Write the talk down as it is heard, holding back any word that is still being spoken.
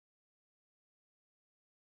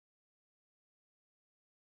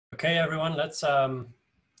Okay, everyone,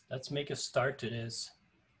 let's make a start to this.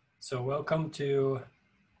 So welcome to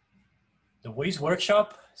the WAIS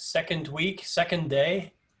Workshop, second week, second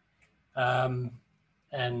day. And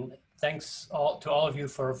thanks to all of you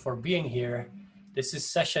for being here. This is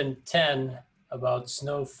session 10 about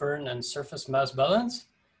snow, firn, and surface mass balance.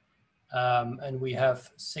 And we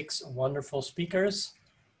have 6 wonderful speakers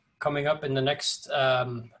coming up in the next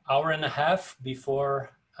hour and a half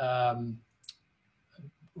before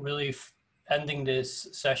really ending this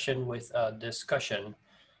session with a discussion.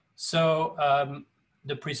 So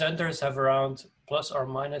the presenters have around plus or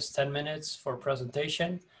minus 10 minutes for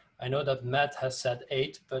presentation. I know that Matt has said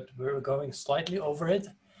 8, but we're going slightly over it.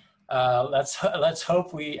 Let's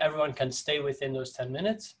hope everyone can stay within those 10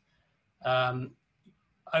 minutes.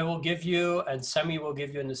 I will give you, and Sammie will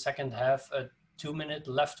give you in the second half, a 2-minute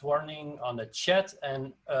left warning on the chat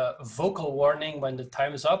and a vocal warning when the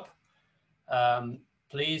time is up.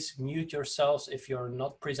 Please mute yourselves if you're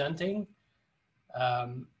not presenting.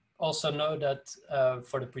 Also know that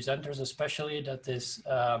for the presenters especially, that this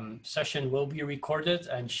session will be recorded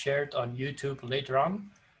and shared on YouTube later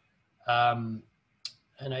on.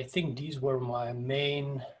 And I think these were my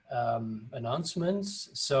main announcements.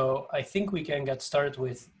 So I think we can get started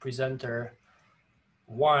with presenter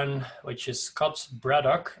 1, which is Scott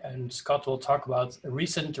Braddock. And Scott will talk about a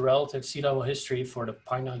recent relative sea level history for the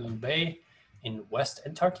Pine Island Bay in West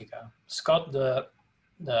Antarctica. Scott,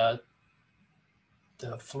 the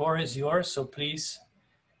floor is yours, so please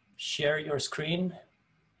share your screen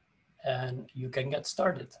and you can get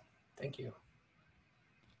started. Thank you.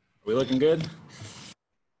 Are we looking good?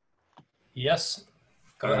 Yes,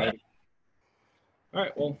 go ahead. All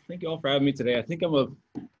right, well, thank you all for having me today. I think I'm a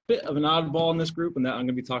bit of an oddball in this group in that I'm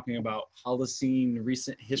gonna be talking about Holocene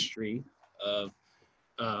recent history of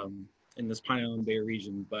in this Pine Island Bay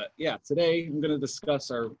region. But yeah, today I'm going to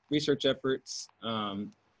discuss our research efforts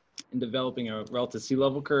in developing a relative sea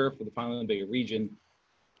level curve for the Pine Island Bay region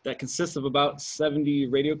that consists of about 70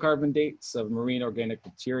 radiocarbon dates of marine organic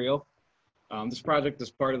material. This project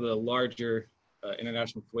is part of the larger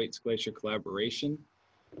International Thwaites Glacier collaboration,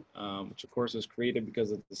 which of course was created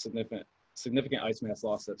because of the significant ice mass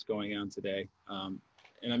loss that's going on today.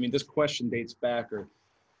 And I mean, this question dates back, or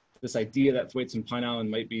this idea that Thwaites and Pine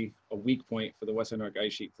Island might be a weak point for the Western Arctic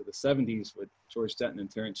ice sheet to the 70s with George Denton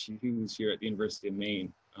and Terrence Hughes here at the University of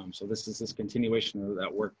Maine. So this is this continuation of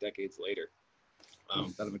that work decades later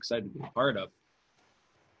that I'm excited to be a part of.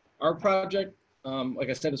 Our project,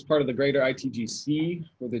 like I said, is part of the greater ITGC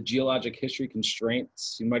for the geologic history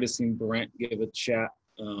constraints. You might have seen Brent give a chat,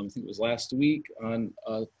 I think it was last week, on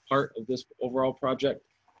a part of this overall project.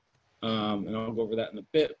 And I'll go over that in a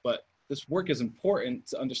bit, but this work is important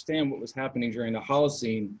to understand what was happening during the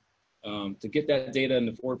Holocene, to get that data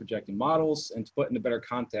into forward projecting models and to put into better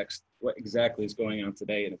context what exactly is going on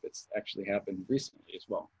today and if it's actually happened recently as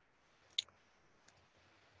well.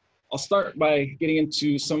 I'll start by getting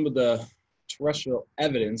into some of the terrestrial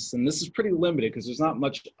evidence, and this is pretty limited because there's not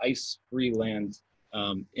much ice-free land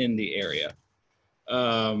in the area.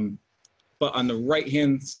 But on the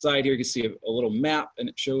right-hand side here, you can see a little map, and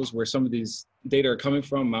it shows where some of these data are coming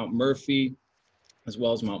from, Mount Murphy, as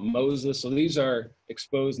well as Mount Moses. So these are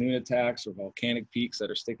exposed nunataks or volcanic peaks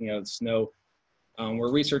that are sticking out of the snow, where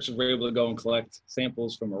researchers were able to go and collect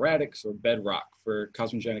samples from erratics or bedrock for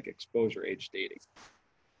cosmogenic exposure age dating.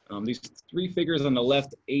 These 3 figures on the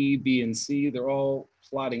left, A, B, and C, they're all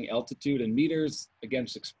plotting altitude in meters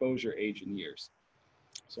against exposure age in years.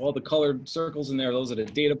 So all the colored circles in there, those are the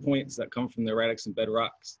data points that come from the erratics and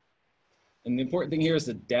bedrocks. And the important thing here is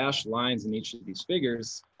the dashed lines in each of these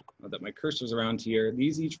figures that my cursor's around here.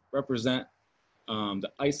 These each represent the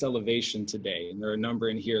ice elevation today. And there are a number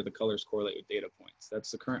in here, the colors correlate with data points.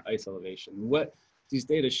 That's the current ice elevation. What these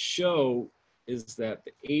data show is that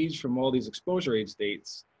the age from all these exposure age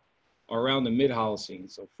dates are around the mid-Holocene.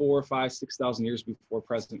 So 4, 5, 6,000 years before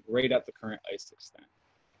present, right at the current ice extent,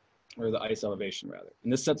 or the ice elevation rather.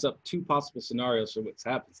 And this sets up 2 possible scenarios for what's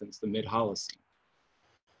happened since the mid-Holocene.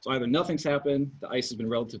 So either nothing's happened, the ice has been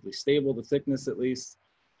relatively stable, the thickness at least,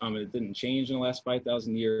 and it didn't change in the last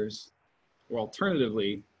 5,000 years, or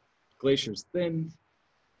alternatively, glaciers thinned.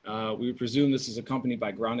 We would presume this is accompanied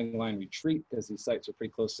by grounding line retreat, as these sites are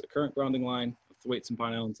pretty close to the current grounding line of Thwaites and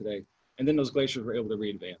Pine Island today, and then those glaciers were able to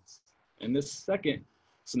re-advance. And this second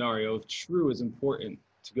scenario, if true, is important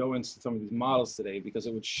to go into some of these models today because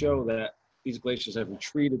it would show that these glaciers have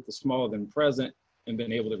retreated to smaller than present and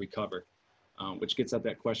been able to recover, which gets at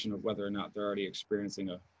that question of whether or not they're already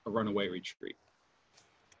experiencing a runaway retreat.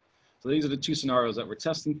 So these are the 2 scenarios that we're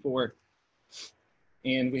testing for.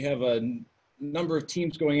 And we have a number of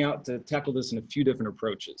teams going out to tackle this in a few different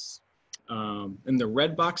approaches. In the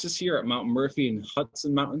red boxes here at Mount Murphy and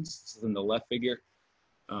Hudson Mountains, this is in the left figure,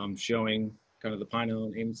 showing kind of the Pine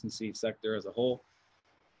Island Amundsen Sea sector as a whole.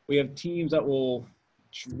 We have teams that will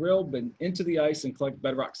drill into the ice and collect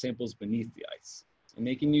bedrock samples beneath the ice. And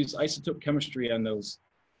they can use isotope chemistry on those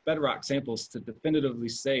bedrock samples to definitively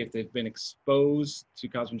say if they've been exposed to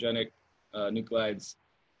cosmogenic nuclides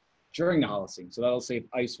during the Holocene. So that'll say if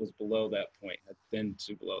ice was below that point, had thinned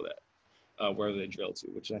to below that, where they drilled to,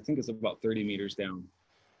 which I think is about 30 meters down.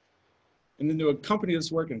 And then to accompany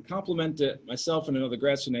this work and complement it, myself and another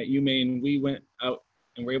grad student at UMaine, we went out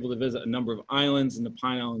and were able to visit a number of islands in the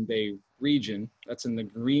Pine Island Bay region. That's in the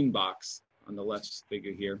green box on the left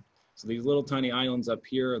figure here. So these little tiny islands up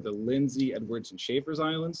here are the Lindsay, Edwards, and Schaefer's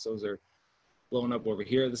Islands. Those are blowing up over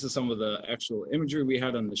here. This is some of the actual imagery we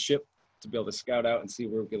had on the ship to be able to scout out and see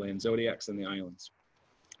where we could land zodiacs in the islands.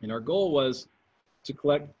 And our goal was to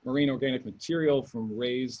collect marine organic material from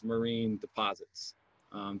raised marine deposits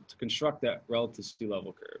to construct that relative sea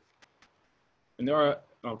level curve. And there are,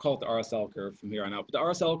 I'll call it the RSL curve from here on out, but the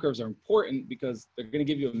RSL curves are important because they're going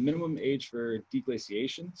to give you a minimum age for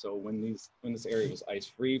deglaciation. So when this area was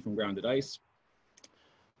ice-free from grounded ice,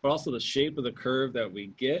 but also the shape of the curve that we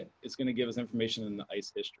get is going to give us information in the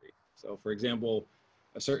ice history. So for example,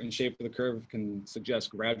 a certain shape of the curve can suggest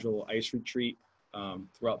gradual ice retreat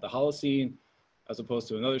throughout the Holocene, as opposed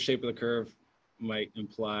to another shape of the curve might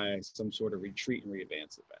imply some sort of retreat and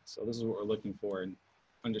readvance event. So this is what we're looking for in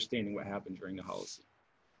understanding what happened during the Holocene.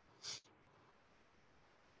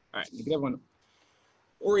 All right, to get everyone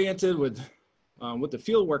oriented with what the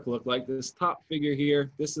field work looked like, this top figure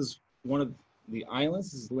here, this is one of the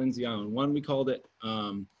islands. This is Lindsay Island 1, we called it.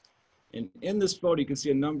 And in this photo, you can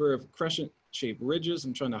see a number of crescent-shaped ridges.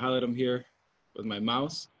 I'm trying to highlight them here with my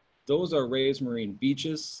mouse. Those are raised marine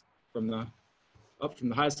beaches up from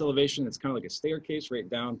the highest elevation. It's kind of like a staircase right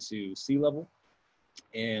down to sea level.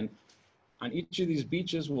 And on each of these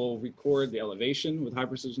beaches, we'll record the elevation with high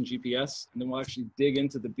precision GPS, and then we'll actually dig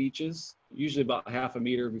into the beaches, usually about ½ a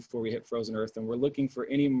meter before we hit frozen earth. And we're looking for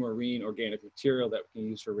any marine organic material that we can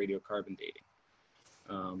use for radiocarbon dating.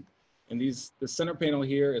 And the center panel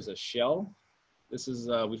here is a shell. This is,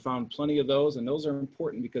 we found plenty of those, and those are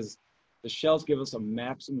important because the shells give us a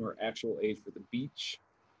maximum or actual age for the beach.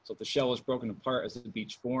 So if the shell was broken apart as the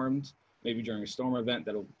beach formed, maybe during a storm event,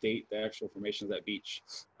 that'll date the actual formation of that beach.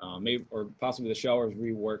 Maybe, or possibly the shell was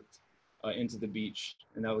reworked into the beach,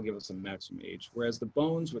 and that will give us a maximum age. Whereas the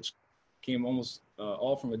bones, which came almost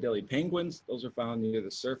all from Adelie penguins, those are found near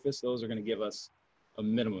the surface. Those are going to give us a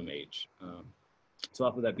minimum age. So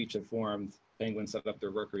off of that beach that formed, penguins set up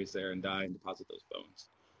their rookeries there and die and deposit those bones.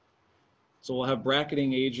 So we'll have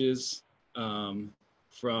bracketing ages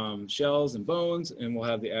from shells and bones, and we'll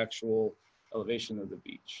have the actual elevation of the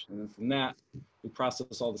beach. And then from that, we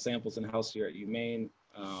process all the samples in-house here at UMaine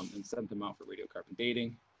and send them out for radiocarbon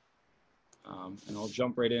dating. And I'll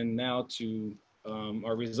jump right in now to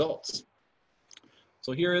our results.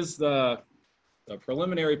 So here is the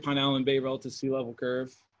preliminary Pine Island Bay relative sea level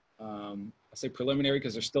curve. I say preliminary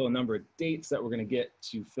because there's still a number of dates that we're going to get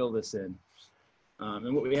to fill this in.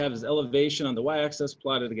 And what we have is elevation on the y-axis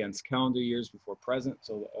plotted against calendar years before present.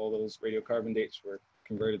 So all those radiocarbon dates were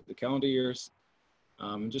converted to calendar years.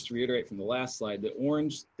 And just to reiterate from the last slide, the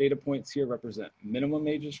orange data points here represent minimum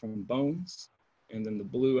ages from bones. And then the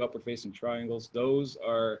blue upward facing triangles, those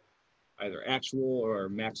are either actual or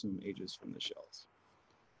maximum ages from the shells.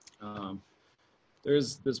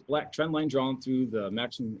 There's this black trend line drawn through the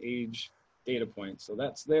maximum age data points. So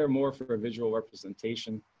that's there more for a visual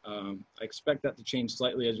representation. I expect that to change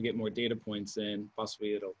slightly as you get more data points in.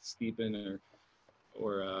 Possibly it'll steepen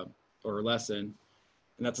or lessen.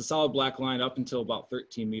 And that's a solid black line up until about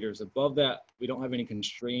 13 meters. Above that, we don't have any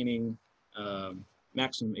constraining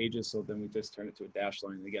maximum ages, so then we just turn it to a dashed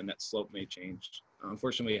line. And again, that slope may change.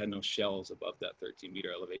 Unfortunately, we had no shells above that 13-meter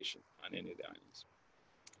elevation on any of the islands.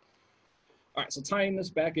 All right, so tying this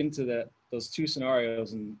back into those two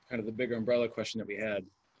scenarios and kind of the bigger umbrella question that we had,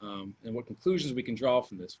 and what conclusions we can draw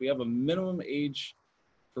from this. We have a minimum age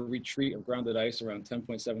for retreat of grounded ice around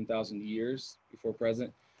 10.7 thousand years before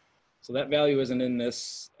present. So that value isn't in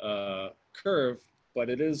this curve, but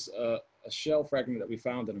it is a shell fragment that we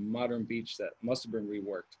found in a modern beach that must have been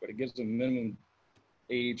reworked, but it gives a minimum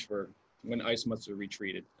age for when ice must have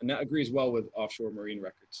retreated. And that agrees well with offshore marine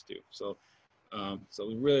records too. So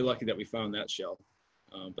we're really lucky that we found that shell.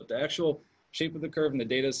 But the actual shape of the curve and the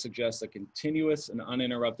data suggests a continuous and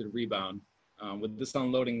uninterrupted rebound with this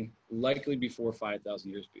unloading likely before 5,000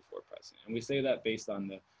 years before present. And we say that based on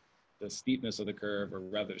the steepness of the curve, or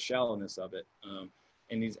rather the shallowness of it,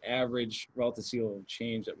 and these average relative sea level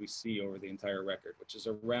change that we see over the entire record, which is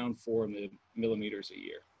around 4 millimeters a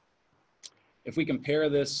year. If we compare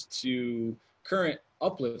this to current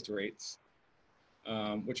uplift rates,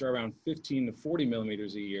 which are around 15 to 40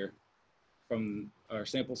 millimeters a year from our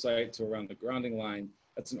sample site to around the grounding line,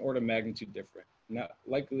 that's an order of magnitude different. And that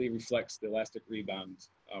likely reflects the elastic rebound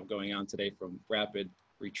going on today from rapid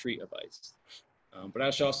retreat of ice. But I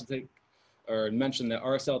should also mention that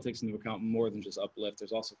RSL takes into account more than just uplift.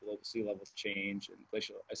 There's also global sea level change and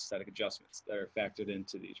glacial isostatic adjustments that are factored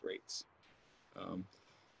into these rates.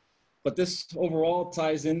 But this overall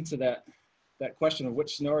ties into that question of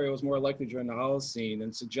which scenario is more likely during the Holocene,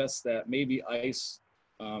 and suggests that maybe ice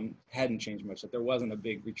hadn't changed much, that there wasn't a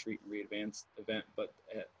big retreat and re-advance event, but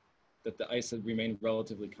that the ice had remained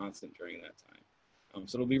relatively constant during that time.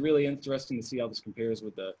 So it'll be really interesting to see how this compares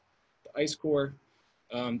with the ice core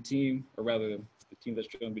team, or rather the team that's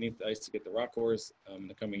drilling beneath the ice to get the rock cores in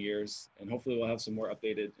the coming years. And hopefully we'll have some more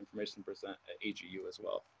updated information to present at AGU as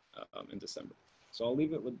well in December. So I'll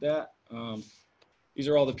leave it with that. These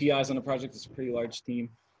are all the PIs on the project. It's a pretty large team.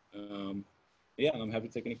 Yeah, and I'm happy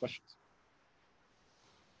to take any questions.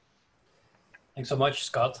 Thanks so much,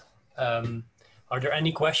 Scott. Are there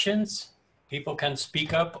any questions? People can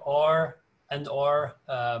speak up or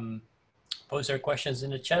post their questions in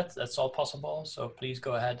the chat. That's all possible. So please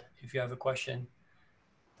go ahead if you have a question.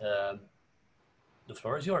 The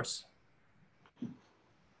floor is yours.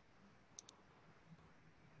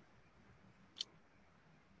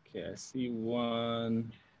 Okay, I see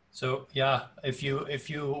one. So yeah, if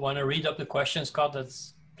you want to read up the question, Scott,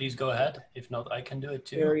 please go ahead. If not, I can do it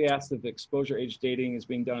too. Barry asked if exposure age dating is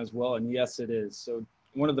being done as well, and yes, it is. So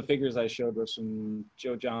one of the figures I showed was from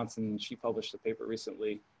Jo Johnson. She published a paper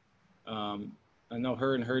recently. I know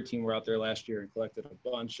her and her team were out there last year and collected a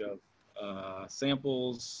bunch of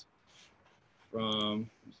samples from,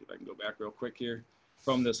 let me see if I can go back real quick here,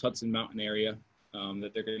 from this Hudson Mountain area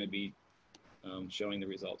that they're going to be showing the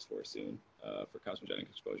results for soon for cosmogenic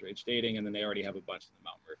exposure age dating, and then they already have a bunch in the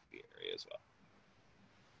Mount Murphy area as well.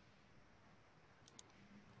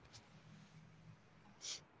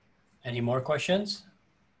 Any more questions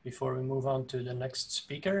before we move on to the next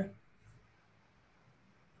speaker?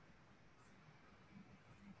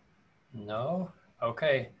 No?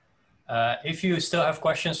 Okay. If you still have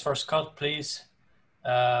questions for Scott, please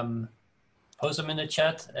post them in the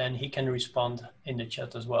chat and he can respond in the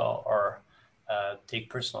chat as well, or take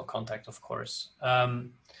personal contact, of course.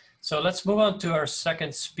 So let's move on to our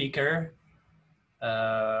second speaker.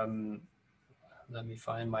 Let me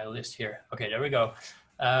find my list here. Okay, there we go.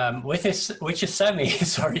 Which is Sammie.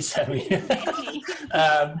 Sorry, Sammie.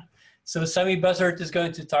 So Sammie Buzzard is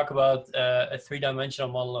going to talk about a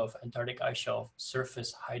three-dimensional model of Antarctic ice shelf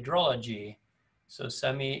surface hydrology. So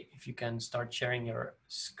Sammie, if you can start sharing your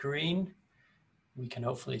screen, we can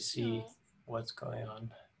hopefully see what's going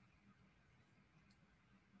on.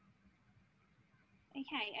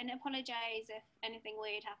 Okay, and apologize if anything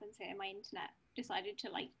weird happens here. My internet decided to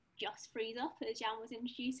just freeze up as Jan was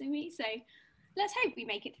introducing me. So let's hope we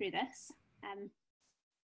make it through this.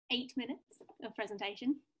 8 minutes of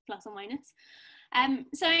presentation, plus or minus.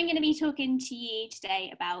 So I'm going to be talking to you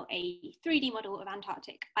today about a 3D model of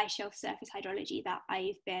Antarctic ice shelf surface hydrology that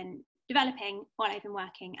I've been developing while I've been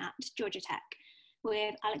working at Georgia Tech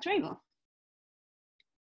with Alex Roble.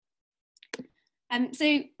 So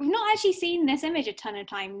we've not actually seen this image a ton of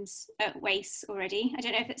times at WAIS already. I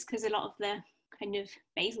don't know if it's because a lot of the kind of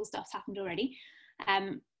basal stuff's happened already.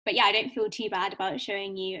 But yeah, I don't feel too bad about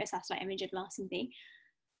showing you a satellite image of Larsen B,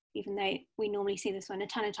 even though we normally see this one a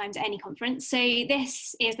ton of times at any conference. So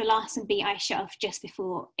this is the Larsen B ice shelf just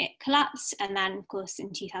before it collapsed. And then of course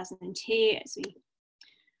in 2002, as we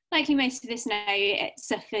likely most of us know, it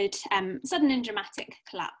suffered sudden and dramatic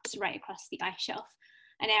collapse right across the ice shelf.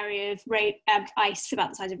 An area of ice about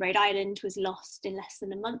the size of Rhode Island was lost in less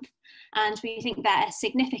than a month. And we think that a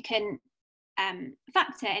significant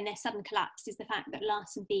factor in this sudden collapse is the fact that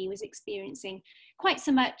Larsen B was experiencing quite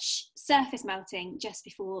so much surface melting just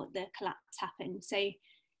before the collapse happened. So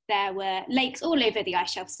there were lakes all over the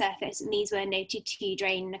ice shelf surface, and these were noted to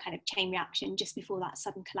drain in a kind of chain reaction just before that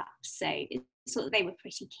sudden collapse. So it's thought they were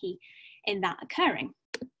pretty key in that occurring.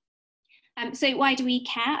 So why do we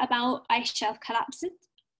care about ice shelf collapses?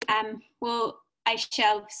 Well, ice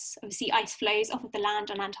shelves, obviously ice flows off of the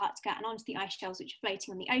land on Antarctica and onto the ice shelves which are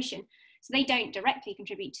floating on the ocean. So they don't directly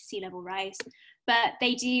contribute to sea level rise, but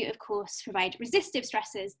they do, of course, provide resistive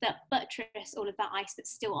stresses that buttress all of that ice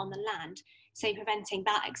that's still on the land. So preventing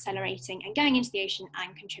that accelerating and going into the ocean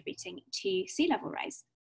and contributing to sea level rise.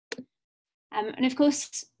 And of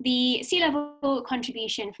course, the sea level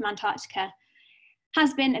contribution from Antarctica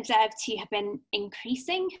has been observed to have been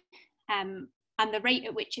increasing, and the rate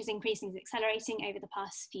at which it's increasing is accelerating over the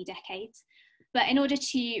past few decades. But in order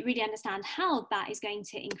to really understand how that is going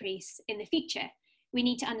to increase in the future, we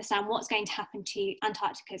need to understand what's going to happen to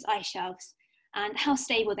Antarctica's ice shelves and how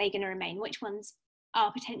stable they're going to remain, which ones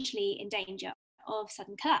are potentially in danger of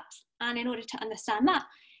sudden collapse. And in order to understand that,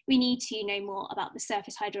 we need to know more about the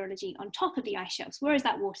surface hydrology on top of the ice shelves. Where is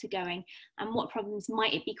that water going and what problems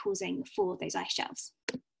might it be causing for those ice shelves?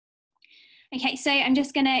 Okay, so I'm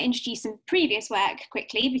just going to introduce some previous work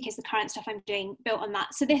quickly because the current stuff I'm doing built on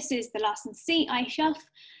that. So this is the Larsen C ice shelf,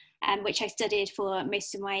 which I studied for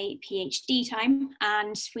most of my PhD time.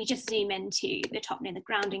 And if we just zoom into the top near the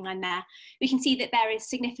grounding line there, we can see that there is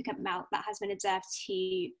significant melt that has been observed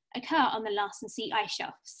to occur on the Larsen C ice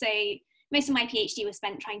shelf. So most of my PhD was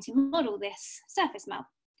spent trying to model this surface melt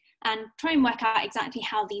and try and work out exactly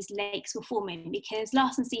how these lakes were forming, because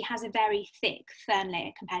Larsen C has a very thick Firn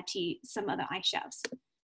layer compared to some other ice shelves.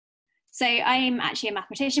 So I'm actually a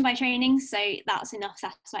mathematician by training, so that's enough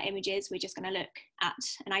satellite images. We're just going to look at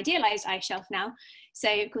an idealized ice shelf now. So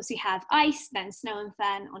of course we have ice, then snow and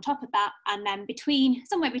Firn on top of that, and then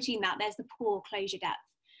somewhere between that, there's the pore closure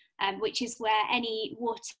depth, which is where any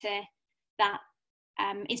water that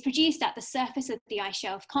is produced at the surface of the ice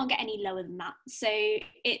shelf can't get any lower than that. So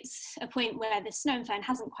it's a point where the snow and Firn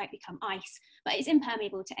hasn't quite become ice, but it's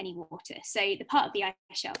impermeable to any water. So the part of the ice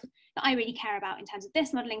shelf that I really care about in terms of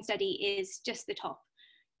this modelling study is just the top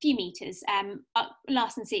few meters.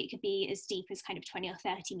 Larsen C, it could be as deep as kind of 20 or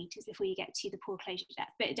 30 meters before you get to the pore closure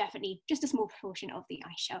depth, but definitely just a small proportion of the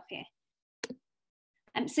ice shelf here.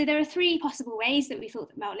 So there are three possible ways that we thought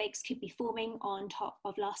that melt lakes could be forming on top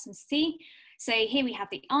of Larsen C. So here we have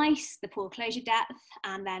the ice, the pore closure depth,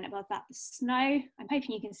 and then above that the snow. I'm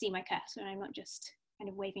hoping you can see my cursor and I'm not just kind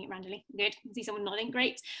of waving it randomly. Good, I can see someone nodding,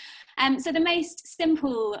 great. So the most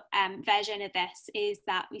simple version of this is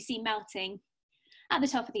that we see melting at the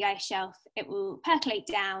top of the ice shelf. It will percolate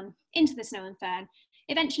down into the snow and Firn.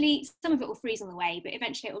 Eventually, some of it will freeze on the way, but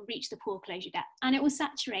eventually it will reach the pore closure depth and it will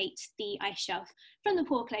saturate the ice shelf from the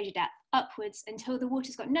pore closure depth upwards until the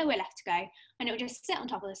water's got nowhere left to go, and it will just sit on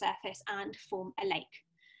top of the surface and form a lake.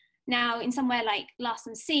 Now, in somewhere like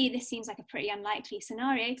Larsen C, this seems like a pretty unlikely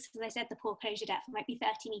scenario because, as I said, the pore closure depth might be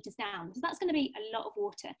 30 meters down. So that's going to be a lot of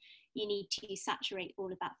water you need to saturate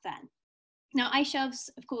all of that Firn. Now, ice shelves,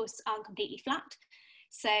 of course, aren't completely flat.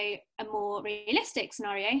 So a more realistic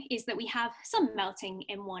scenario is that we have some melting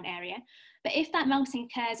in one area, but if that melting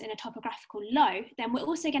occurs in a topographical low, then we're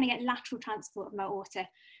also going to get lateral transport of melt water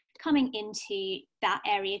coming into that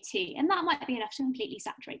area too, and that might be enough to completely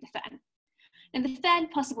saturate the Firn. And the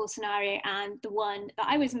third possible scenario, and the one that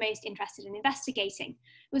I was most interested in investigating,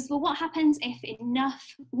 was, well, what happens if enough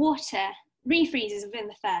water refreezes within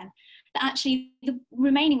the Firn that actually the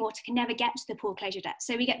remaining water can never get to the pore closure depth.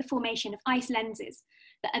 So we get the formation of ice lenses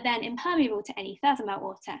that are then impermeable to any further melt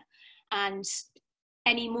water, and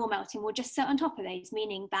any more melting will just sit on top of those,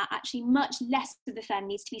 meaning that actually much less of the Firn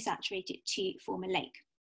needs to be saturated to form a lake.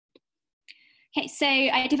 Okay, so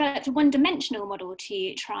I developed a one-dimensional model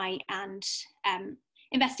to try and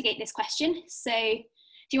investigate this question. So if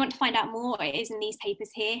you want to find out more, it is in these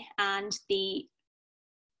papers here, and the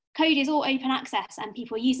code is all open access and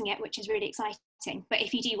people are using it, which is really exciting. But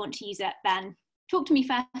if you do want to use it, then talk to me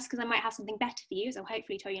first, because I might have something better for you, as I'll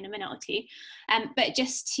hopefully tell you in a minute or two. But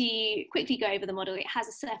just to quickly go over the model, it has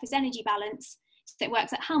a surface energy balance. So it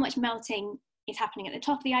works out how much melting is happening at the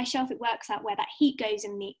top of the ice shelf. It works out where that heat goes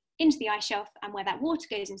into the ice shelf and where that water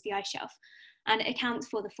goes into the ice shelf. And it accounts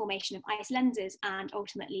for the formation of ice lenses and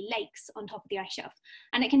ultimately lakes on top of the ice shelf.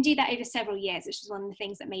 And it can do that over several years, which is one of the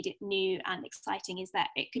things that made it new and exciting, is that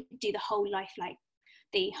it could do the whole lake life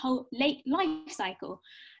cycle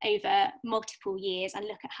over multiple years and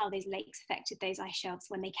look at how those lakes affected those ice shelves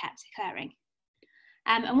when they kept occurring.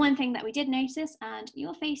 And one thing that we did notice, and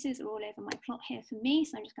your faces are all over my plot here for me,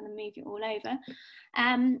 so I'm just going to move you all over.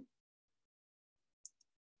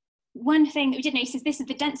 One thing that we did notice is this is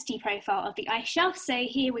the density profile of the ice shelf. So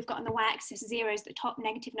here we've got on the y-axis zeros, the top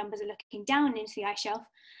negative numbers are looking down into the ice shelf,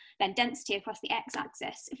 then density across the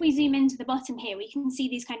x-axis. If we zoom into the bottom here, we can see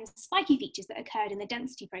these kind of spiky features that occurred in the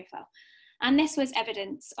density profile. And this was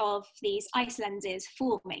evidence of these ice lenses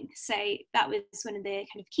forming. So that was one of the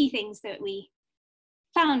kind of key things that we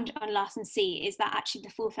found on Larsen C, is that actually the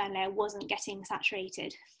full Firn layer wasn't getting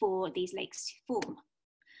saturated for these lakes to form.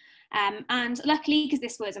 And luckily, because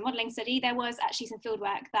this was a modelling study, there was actually some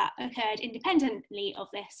fieldwork that occurred independently of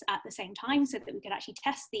this at the same time, so that we could actually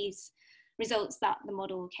test these results that the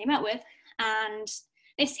model came up with. And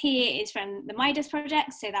this here is from the Midas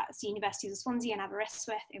project, so that's the Universities of Swansea and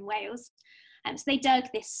Aberystwyth in Wales. So they dug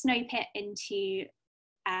this snow pit into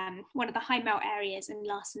one of the high melt areas in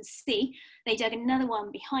Larsen Sea. They dug another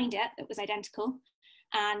one behind it that was identical,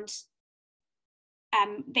 and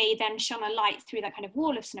they then shone a light through that kind of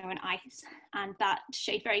wall of snow and ice, and that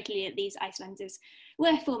showed very clearly that these ice lenses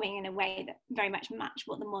were forming in a way that very much matched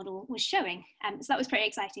what the model was showing. So that was pretty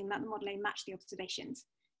exciting, that the modelling matched the observations.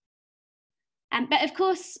 But of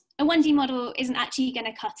course, a 1D model isn't actually going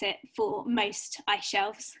to cut it for most ice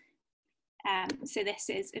shelves. So this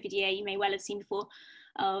is a video you may well have seen before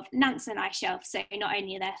of Nansen ice shelf. So not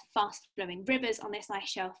only are there fast flowing rivers on this ice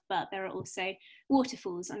shelf, but there are also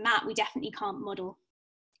waterfalls, and that we definitely can't model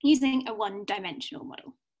using a one-dimensional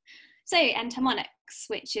model. So entomonics,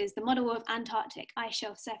 which is the model of Antarctic ice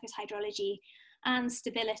shelf surface hydrology and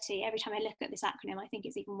stability. Every time I look at this acronym, I think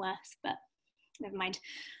it's even worse, but never mind.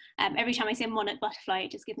 Every time I say monarch butterfly,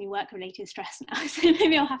 it just gives me work-related stress now, so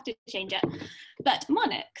maybe I'll have to change it. But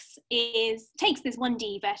monarchs takes this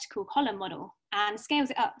 1D vertical column model and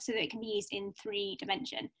scales it up so that it can be used in 3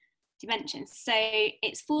 dimensions. So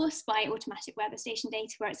it's forced by automatic weather station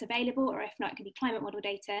data where it's available, or if not, it could be climate model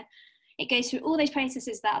data. It goes through all those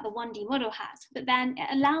processes that the 1D model has, but then it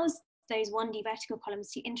allows those 1D vertical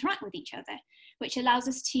columns to interact with each other, which allows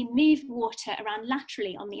us to move water around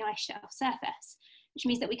laterally on the ice shelf surface, which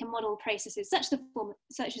means that we can model processes such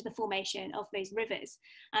as the formation of those rivers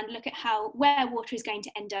and look at where water is going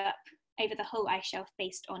to end up over the whole ice shelf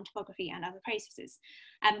based on topography and other processes.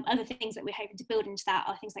 Other things that we're hoping to build into that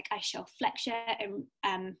are things like ice shelf flexure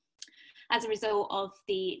as a result of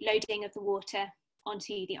the loading of the water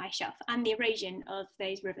onto the ice shelf and the erosion of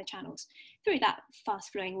those river channels through that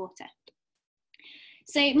fast flowing water.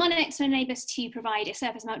 So monarchs will enable us to provide a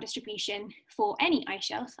surface melt distribution for any ice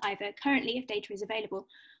shelf, either currently if data is available,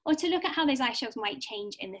 or to look at how those ice shelves might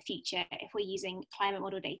change in the future if we're using climate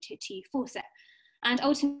model data to force it. And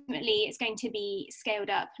ultimately it's going to be scaled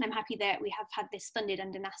up, and I'm happy that we have had this funded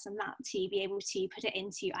under NASA MAP to be able to put it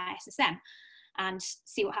into ISSM and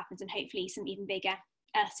see what happens, and hopefully some even bigger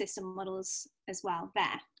Earth system models as well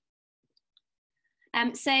there.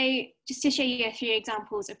 So just to show you a few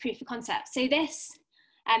examples of proof of concept. So this,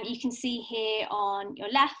 you can see here on your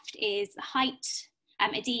left is the height,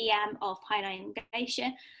 a DEM of Pineline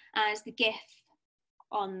Glacier, and the GIF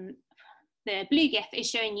on the blue GIF is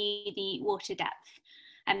showing you the water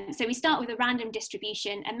depth. So we start with a random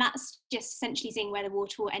distribution, and that's just essentially seeing where the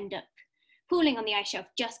water will end up pooling on the ice shelf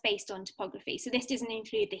just based on topography. So this doesn't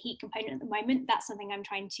include the heat component at the moment. That's something I'm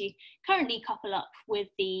trying to currently couple up with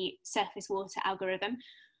the surface water algorithm.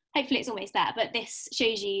 Hopefully it's almost there, but this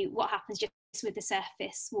shows you what happens just with the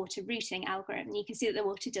surface water routing algorithm. You can see that the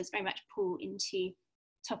water does very much pool into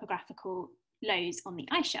topographical lows on the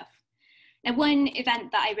ice shelf. Now, one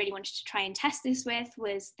event that I really wanted to try and test this with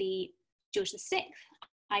was the George VI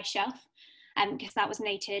ice shelf, because that was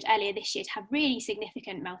noted earlier this year to have really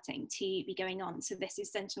significant melting to be going on. So this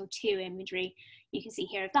is Sentinel-2 imagery you can see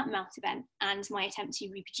here of that melt event, and my attempt to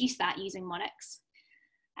reproduce that using monarchs.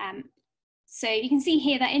 So you can see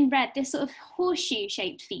here that in red, this sort of horseshoe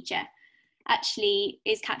shaped feature actually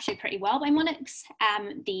is captured pretty well by monarchs.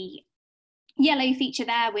 The yellow feature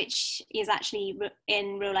there, which is actually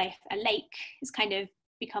in real life a lake, has kind of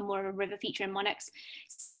become more of a river feature in monarchs.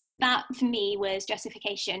 That for me was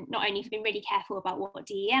justification, not only for being really careful about what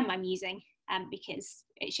DEM I'm using, because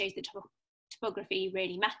it shows that topography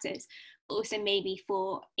really matters, but also maybe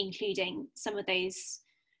for including some of those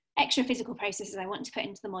extra physical processes I want to put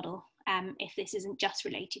into the model, if this isn't just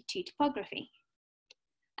related to topography.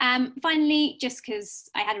 Finally, just because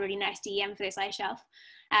I had a really nice DEM for this ice shelf,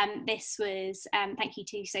 this was, thank you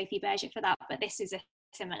to Sophie Berger for that, but this is a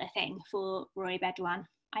similar thing for Roy Bedouin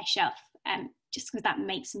ice shelf, just because that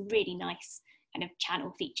makes some really nice kind of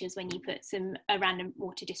channel features when you put a random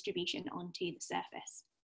water distribution onto the surface.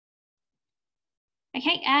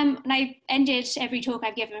 Okay, and I've ended every talk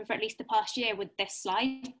I've given for at least the past year with this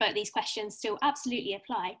slide, but these questions still absolutely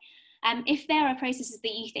apply. If there are processes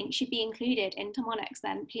that you think should be included into monarchs,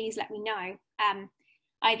 then please let me know.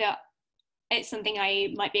 Either it's something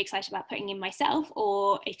I might be excited about putting in myself,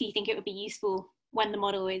 or if you think it would be useful when the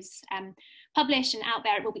model is published and out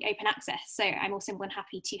there, it will be open access. So I'm also more than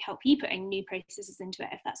happy to help you putting new processes into it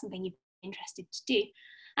if that's something you'd be interested to do.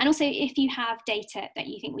 And also if you have data that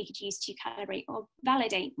you think we could use to calibrate or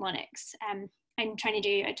validate monarchs, I'm trying to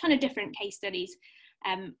do a ton of different case studies,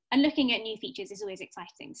 and looking at new features is always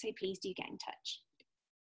exciting, so please do get in touch.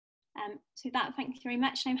 So thank you very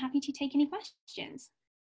much, and I'm happy to take any questions.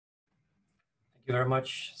 Thank you very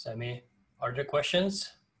much, Sammie. Are there questions?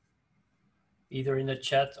 Either in the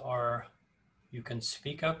chat or you can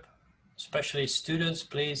speak up, especially students,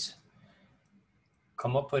 please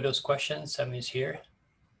come up with those questions, Sammie's here.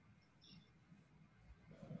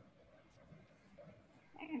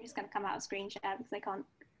 I'm just going to come out of screen share because I can't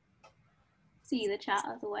see the chat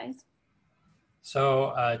otherwise.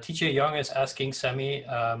 So TJ Young is asking Sammie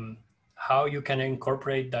how you can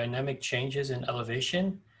incorporate dynamic changes in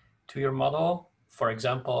elevation to your model. For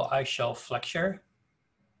example, ice shelf flexure.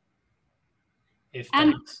 If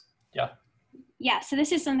that's, yeah. Yeah, so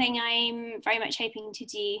this is something I'm very much hoping to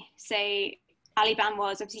do. So Ali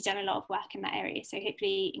Banwar's obviously done a lot of work in that area. So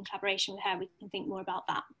hopefully in collaboration with her, we can think more about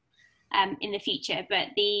that in the future. But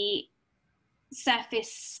the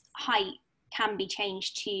surface height can be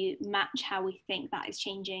changed to match how we think that is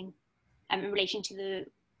changing in relation to the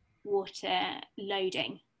water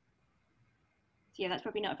loading. So yeah, that's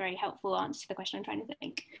probably not a very helpful answer to the question I'm trying to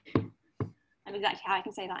think. Exactly how I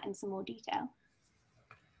can say that in some more detail.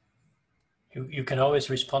 You can always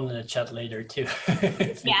respond in the chat later too.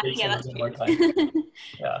 Yeah, that's true. More time.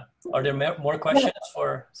 Yeah. Are there more questions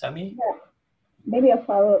for Sammie? Yeah. Maybe a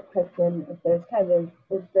follow-up question, if there's kind of,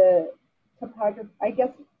 is the topography, I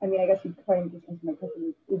guess you kind of just answered my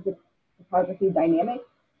question, is the topography dynamic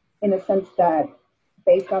in the sense that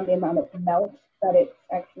based on the amount of melt that it's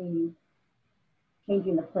actually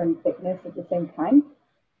changing the firn thickness at the same time?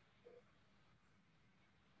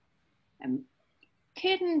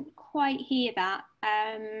 Couldn't quite hear that.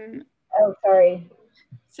 Oh, sorry.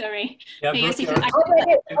 Sorry. Yeah, Brooke,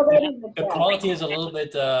 the quality is a little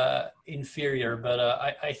bit inferior, but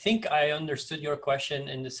I think I understood your question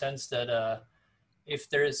in the sense that if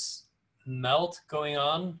there's melt going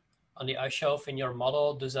on the ice shelf in your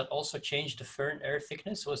model, does that also change the firn air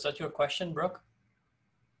thickness? Was that your question, Brooke?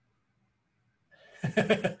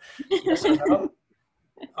 Yes or no?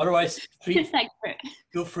 Otherwise,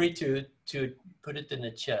 feel free to put it in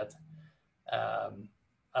the chat.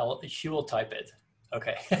 She will type it.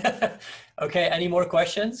 Okay. Okay, any more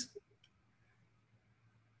questions?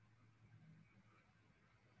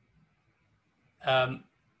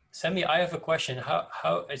 Sammie, I have a question.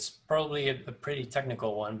 How it's probably a pretty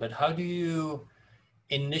technical one, but how do you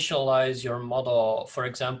initialize your model, for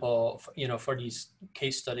example, for these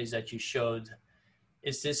case studies that you showed?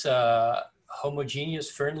 Is this a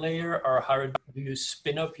homogeneous firn layer, or how do you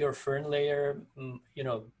spin up your firn layer,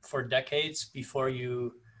 for decades before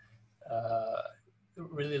you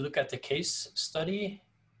really look at the case study?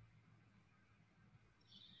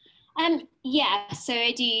 Yeah, so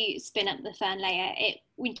I do spin up the firn layer.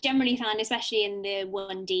 We generally found, especially in the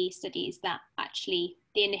 1D studies, that actually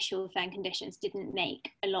the initial firn conditions didn't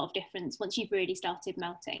make a lot of difference once you've really started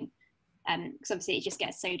melting. Because obviously it just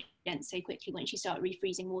gets so dense so quickly once you start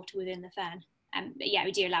refreezing water within the firn. But yeah,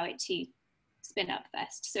 we do allow it to spin up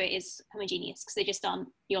first. So it is homogeneous because they just aren't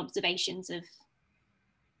the observations of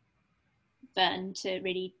firn to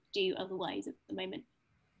really do otherwise at the moment.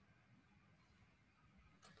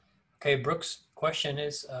 Okay, Brooke's question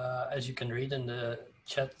is, as you can read in the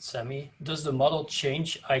chat, Sammie, does the model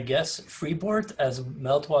change, I guess, freeboard as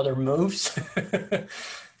meltwater moves?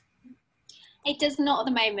 It does not at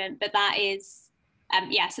the moment, but that is,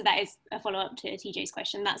 yeah, so that is a follow-up to TJ's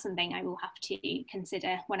question. That's something I will have to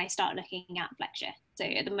consider when I start looking at flexure. So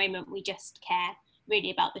at the moment, we just care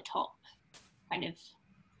really about the top kind of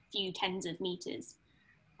few tens of meters.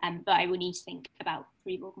 But I will need to think about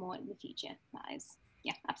freeboard more in the future. That is,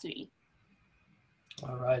 yeah, absolutely.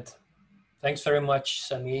 All right. Thanks very much,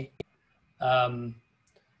 Sammie.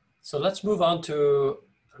 So let's move on to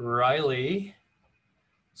Riley.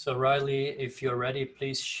 So Riley, if you're ready,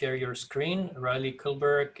 please share your screen. Riley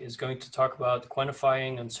Culberg is going to talk about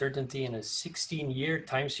quantifying uncertainty in a 16-year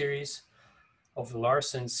time series of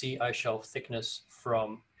Larsen C ice shelf thickness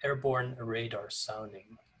from airborne radar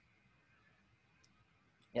sounding.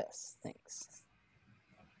 Yes, thanks.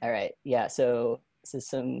 All right, yeah, so this is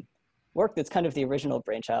some work that's kind of the original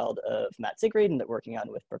brainchild of Matt Sigrid and that working on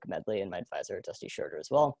with Brooke Medley and my advisor, Dusty Schroeder as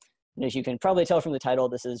well. And as you can probably tell from the title,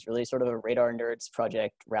 this is really sort of a radar nerds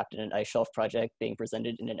project wrapped in an ice shelf project being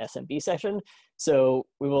presented in an SMB session. So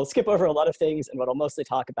we will skip over a lot of things, and what I'll mostly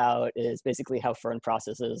talk about is basically how firn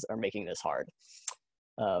processes are making this hard.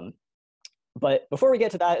 But before we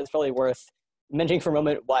get to that, it's probably worth mentioning for a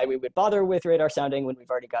moment why we would bother with radar sounding when we've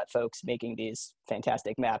already got folks making these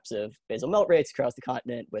fantastic maps of basal melt rates across the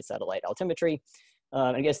continent with satellite altimetry.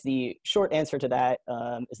 I guess the short answer to that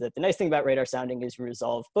is that the nice thing about radar sounding is we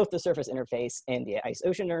resolve both the surface interface and the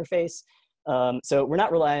ice-ocean interface. So we're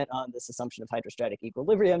not reliant on this assumption of hydrostatic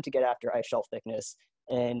equilibrium to get after ice shelf thickness,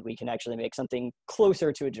 and we can actually make something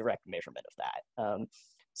closer to a direct measurement of that.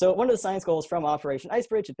 So one of the science goals from Operation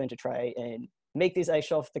Icebridge had been to try and make these ice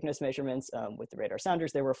shelf thickness measurements with the radar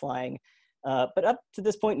sounders they were flying. But up to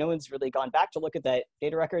this point, no one's really gone back to look at that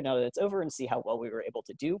data record now that it's over and see how well we were able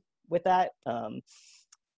to do with that.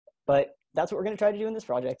 But that's what we're going to try to do in this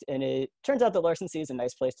project. And it turns out that Larsen C is a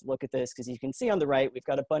nice place to look at this, because you can see on the right, we've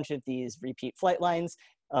got a bunch of these repeat flight lines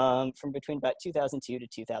from between about 2002 to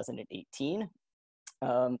 2018,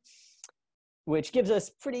 which gives us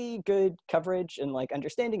pretty good coverage and like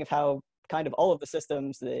understanding of how kind of all of the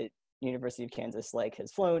systems that University of Kansas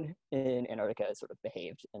has flown in Antarctica has sort of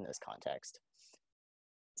behaved in this context.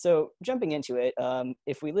 So jumping into it,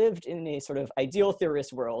 if we lived in a sort of ideal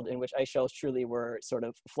theorist world in which ice shelves truly were sort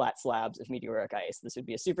of flat slabs of meteoric ice, this would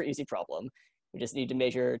be a super easy problem. We just need to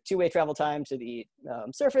measure two-way travel time to the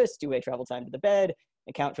surface, two-way travel time to the bed,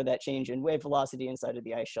 account for that change in wave velocity inside of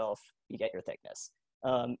the ice shelf, you get your thickness.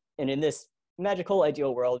 And in this magical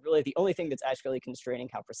ideal world, really the only thing that's actually constraining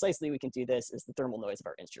how precisely we can do this is the thermal noise of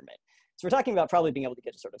our instrument. So we're talking about probably being able to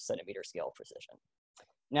get to sort of centimeter scale precision.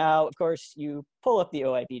 Now, of course, you pull up the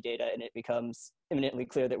OIB data and it becomes eminently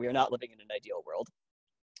clear that we are not living in an ideal world.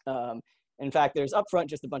 In fact, there's upfront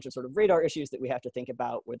just a bunch of sort of radar issues that we have to think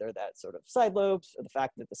about, whether that's sort of side lobes or the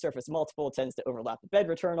fact that the surface multiple tends to overlap the bed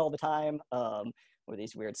return all the time, or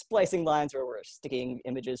these weird splicing lines where we're sticking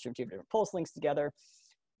images from two different pulse links together.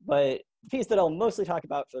 But the piece that I'll mostly talk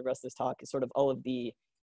about for the rest of this talk is sort of all of the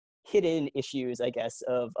hidden issues, I guess,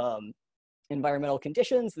 of environmental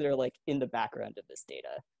conditions that are like in the background of this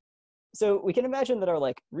data. So we can imagine that our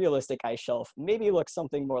like realistic ice shelf maybe looks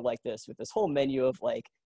something more like this, with this whole menu of like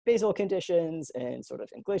basal conditions and sort of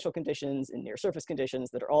in glacial conditions and near surface conditions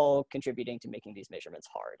that are all contributing to making these measurements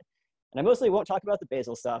hard. And I mostly won't talk about the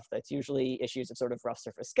basal stuff. That's usually issues of sort of rough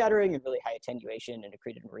surface scattering and really high attenuation and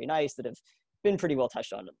accreted marine ice that have been pretty well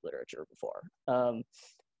touched on in the literature before.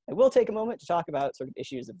 I will take a moment to talk about sort of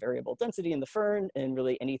issues of variable density in the Firn and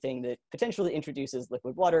really anything that potentially introduces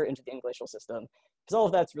liquid water into the inglacial system, because all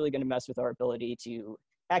of that's really going to mess with our ability to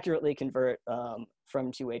accurately convert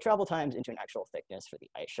from two-way travel times into an actual thickness for the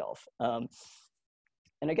ice shelf. And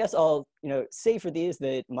I guess I'll say for these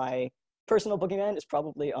that my personal boogeyman is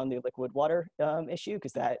probably on the liquid water issue,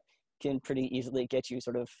 because that can pretty easily get you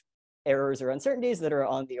sort of errors or uncertainties that are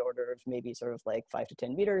on the order of maybe sort of like 5 to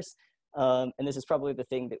 10 meters. And this is probably the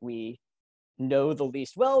thing that we know the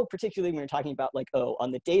least well, particularly when you're talking about like, oh,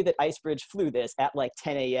 on the day that Icebridge flew this at like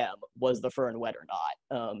 10 a.m., was the Firn wet or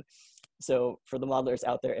not? So for the modelers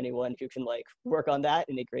out there, anyone who can like work on that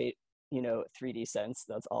in a great, 3D sense,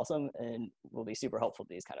 that's awesome and will be super helpful to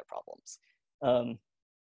these kind of problems.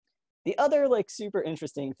 The other like super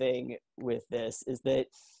interesting thing with this is that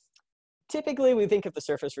typically we think of the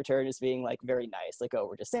surface return as being like very nice, like, oh,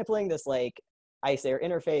 we're just sampling this like ice air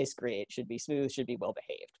interface, great, should be smooth, should be well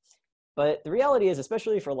behaved. But the reality is,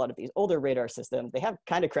 especially for a lot of these older radar systems, they have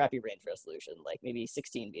kind of crappy range resolution, like maybe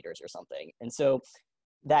 16 meters or something. And so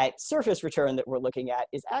that surface return that we're looking at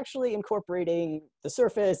is actually incorporating the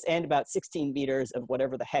surface and about 16 meters of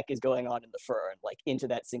whatever the heck is going on in the Firn, like into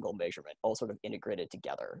that single measurement, all sort of integrated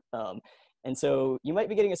together. And so you might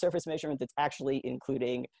be getting a surface measurement that's actually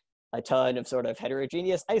including a ton of sort of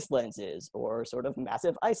heterogeneous ice lenses or sort of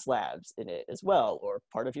massive ice slabs in it as well, or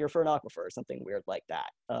part of your Firn aquifer, something weird like that.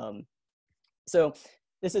 So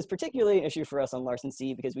this is particularly an issue for us on Larsen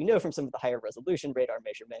C because we know from some of the higher resolution radar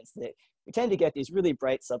measurements that we tend to get these really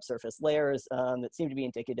bright subsurface layers that seem to be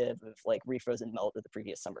indicative of like refrozen melt of the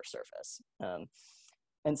previous summer surface.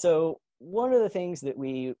 And so one of the things that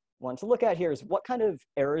we want to look at here is what kind of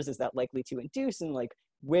errors is that likely to induce and like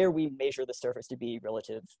where we measure the surface to be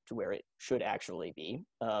relative to where it should actually be.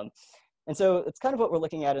 And so it's kind of what we're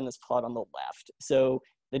looking at in this plot on the left. So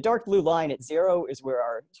the dark blue line at 0 is where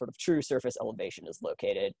our sort of true surface elevation is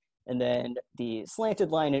located. And then the slanted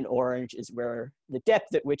line in orange is where the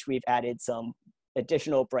depth at which we've added some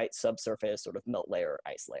additional bright subsurface sort of melt layer,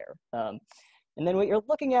 ice layer. And then what you're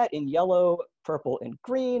looking at in yellow, purple, and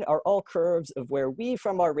green are all curves of where we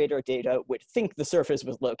from our radar data would think the surface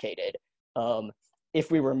was located if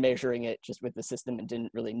we were measuring it just with the system and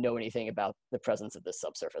didn't really know anything about the presence of this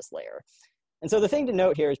subsurface layer. And so the thing to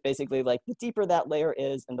note here is basically like the deeper that layer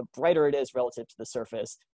is and the brighter it is relative to the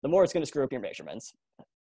surface, the more it's going to screw up your measurements.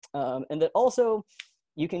 And that also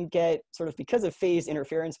you can get sort of, because of phase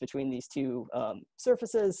interference between these two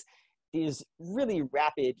surfaces, these really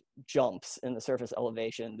rapid jumps in the surface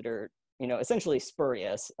elevation that are, essentially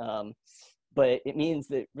spurious. But it means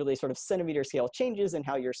that really sort of centimeter scale changes in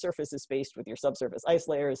how your surface is spaced with your subsurface ice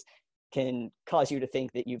layers can cause you to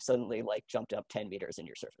think that you've suddenly like jumped up 10 meters in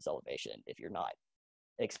your surface elevation if you're not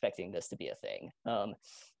expecting this to be a thing.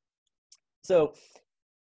 So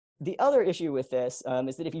the other issue with this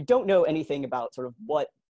is that if you don't know anything about sort of what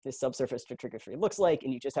this subsurface stratigraphy looks like,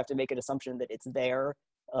 and you just have to make an assumption that it's there,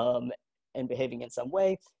 and behaving in some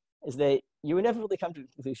way, is that you inevitably come to the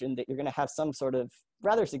conclusion that you're going to have some sort of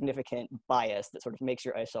rather significant bias that sort of makes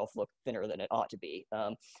your ice shelf look thinner than it ought to be.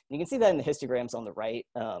 And you can see that in the histograms on the right.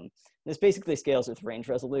 This basically scales with range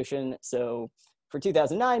resolution. So for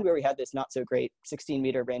 2009, where we had this not so great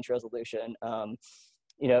 16-meter range resolution,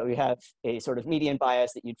 you know, we have a sort of median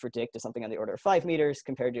bias that you'd predict as something on the order of 5 meters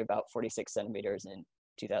compared to about 46 centimeters in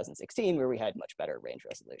 2016, where we had much better range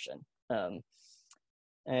resolution.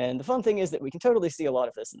 And the fun thing is that we can totally see a lot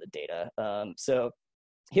of this in the data. So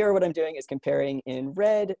here what I'm doing is comparing in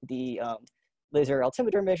red the laser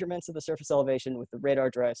altimeter measurements of the surface elevation with the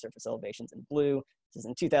radar-derived surface elevations in blue. This is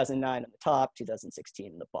in 2009 on the top,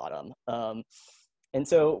 2016 on the bottom. And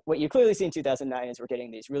so what you clearly see in 2009 is we're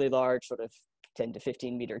getting these really large sort of 10 to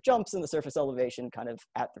 15 meter jumps in the surface elevation kind of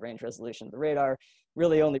at the range resolution of the radar,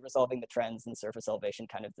 really only resolving the trends in the surface elevation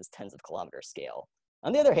kind of this tens of kilometer scale.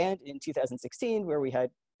 On the other hand, in 2016, where we had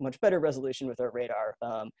much better resolution with our radar,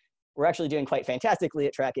 we're actually doing quite fantastically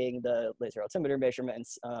at tracking the laser altimeter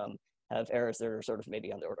measurements, have errors that are sort of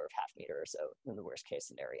maybe on the order of half meter or so in the worst case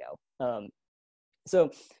scenario. So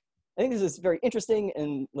I think this is very interesting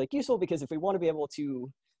and like useful, because if we want to be able to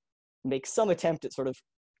make some attempt at sort of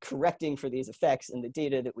correcting for these effects in the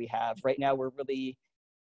data that we have right now, we're really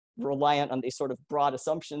reliant on these sort of broad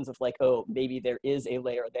assumptions of like, oh, maybe there is a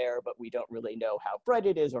layer there, but we don't really know how bright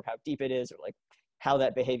it is or how deep it is, or like how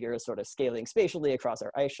that behavior is sort of scaling spatially across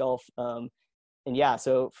our ice shelf. And yeah,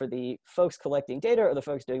 so for the folks collecting data or the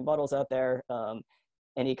folks doing models out there,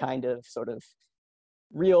 any kind of sort of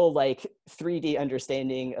real like 3D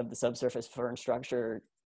understanding of the subsurface Firn structure,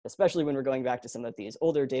 especially when we're going back to some of these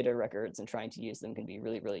older data records and trying to use them, can be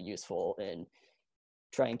really, really useful in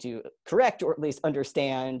trying to correct or at least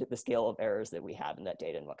understand the scale of errors that we have in that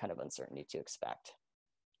data and what kind of uncertainty to expect.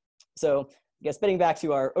 So I guess getting back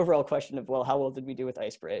to our overall question of, well, how well did we do with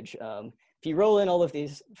Icebridge? If you roll in all of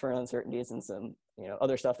these Firn uncertainties and some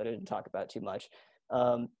other stuff that I didn't talk about too much,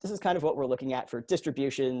 this is kind of what we're looking at for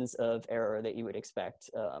distributions of error that you would expect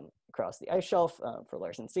across the ice shelf for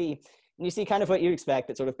Larsen C. And you see kind of what you'd expect,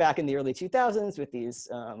 that sort of back in the early 2000s with these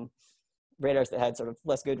radars that had sort of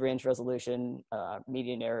less good range resolution,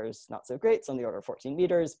 median errors not so great, so on the order of 14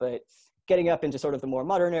 meters, but getting up into sort of the more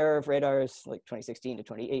modern era of radars, like 2016 to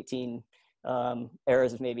 2018,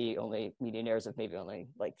 errors of maybe only, median errors of maybe only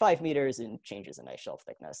like 5 meters and changes in ice shelf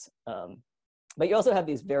thickness. But you also have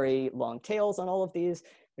these very long tails on all of these,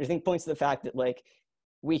 which I think points to the fact that like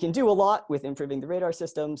we can do a lot with improving the radar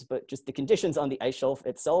systems, but just the conditions on the ice shelf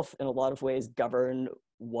itself in a lot of ways govern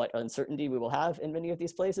what uncertainty we will have in many of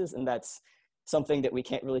these places. And that's something that we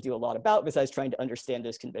can't really do a lot about besides trying to understand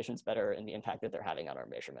those conditions better and the impact that they're having on our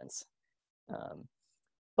measurements.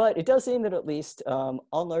 But it does seem that at least on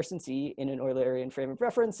Larsen C in an Eulerian frame of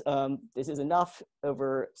reference, this is enough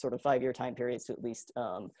over sort of 5-year time periods to at least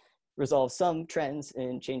resolve some trends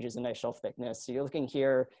in changes in ice shelf thickness. So you're looking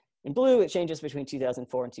here in blue, it changes between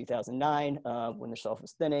 2004 and 2009 when the shelf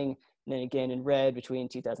was thinning, and then again in red between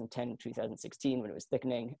 2010 and 2016 when it was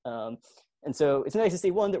thickening. And so it's nice to see,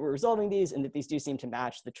 one, that we're resolving these and that these do seem to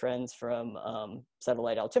match the trends from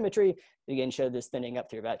satellite altimetry. That again showed this thinning up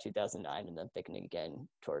through about 2009 and then thickening again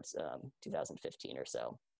towards 2015 or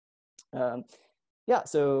so. Yeah,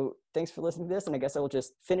 so thanks for listening to this. And I guess I will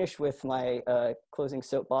just finish with my closing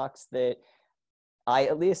soapbox that I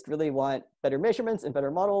at least really want better measurements and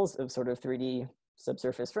better models of sort of 3D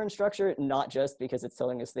subsurface Firn structure, not just because it's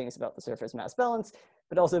telling us things about the surface mass balance,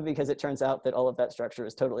 but also because it turns out that all of that structure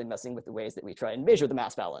is totally messing with the ways that we try and measure the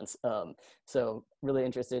mass balance. So really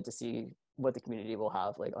interested to see what the community will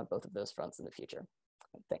have like on both of those fronts in the future.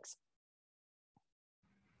 Thanks.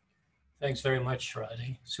 Thanks very much,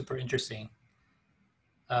 Riley. Super interesting.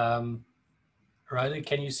 Riley,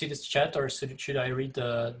 can you see this chat, or should I read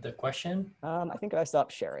the question? I think if I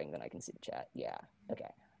stop sharing, then I can see the chat. Yeah, okay.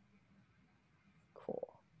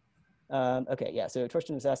 Cool. Okay, yeah, so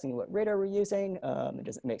Torsten was asking what radar we're using.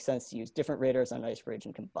 Does it make sense to use different radars on Icebridge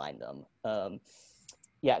and combine them?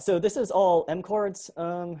 Yeah, so this is all M-chords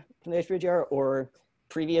from the Icebridge era, or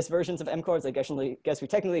previous versions of M-chords. I guess we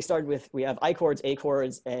technically started with, we have I-chords,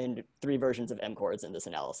 A-chords, and 3 versions of M-chords in this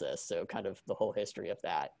analysis, so kind of the whole history of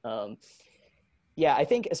that. Yeah, I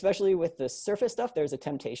think especially with the surface stuff, there's a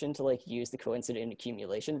temptation to like use the coincident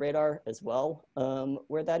accumulation radar as well,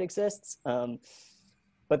 where that exists.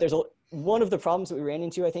 But there's one of the problems that we ran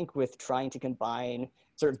into, I think, with trying to combine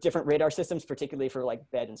sort of different radar systems, particularly for like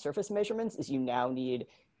bed and surface measurements, is you now need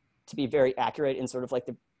to be very accurate in sort of like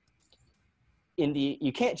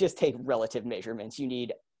you can't just take relative measurements. You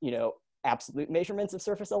need, absolute measurements of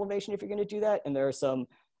surface elevation if you're going to do that. And there are some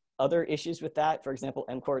other issues with that. For example,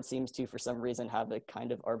 MCORD seems to, for some reason, have a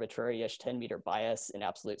kind of arbitrary-ish 10-meter bias in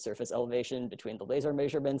absolute surface elevation between the laser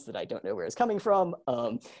measurements that I don't know where it's coming from,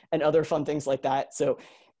 and other fun things like that. So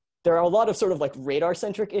there are a lot of sort of like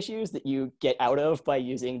radar-centric issues that you get out of by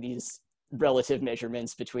using these relative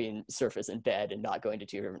measurements between surface and bed and not going to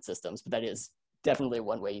two different systems. But that is definitely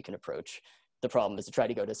one way you can approach the problem, is to try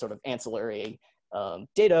to go to sort of ancillary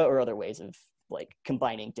data or other ways of like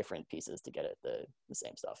combining different pieces to get at the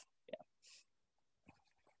same stuff. Yeah.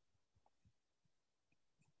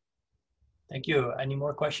 Thank you. Any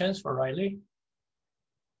more questions for Riley?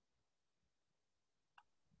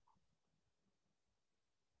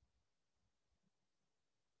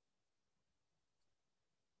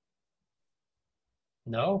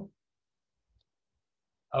 No?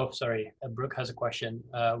 Oh, sorry. Brooke has a question.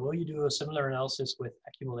 Will you do a similar analysis with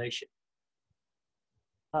accumulation?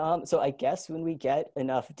 So I guess when we get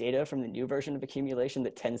enough data from the new version of accumulation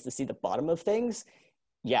that tends to see the bottom of things,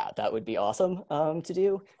 yeah, that would be awesome to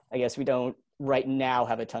do. I guess we don't right now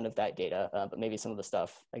have a ton of that data, but maybe some of the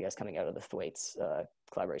stuff, I guess, coming out of the Thwaites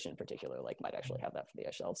collaboration in particular, like might actually have that for the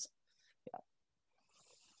ice shelves. Yeah.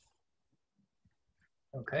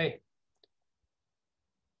 Okay.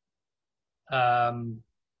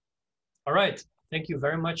 All right. Thank you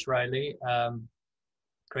very much, Riley.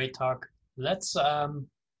 Great talk. Let's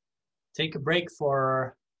take a break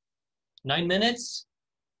for 9 minutes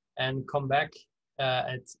and come back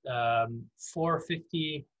at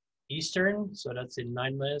 4:50 Eastern. So that's in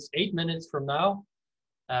 9 minutes, 8 minutes from now.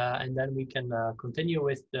 And then we can continue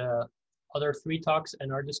with the other 3 talks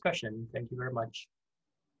and our discussion. Thank you very much.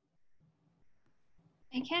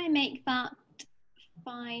 Okay, make that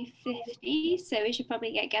 5:50, so we should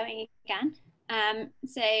probably get going again.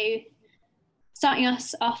 So starting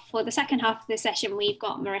us off for the second half of the session, we've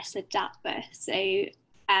got Marissa Dattler. So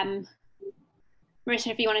Marissa,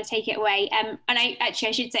 if you want to take it away. And I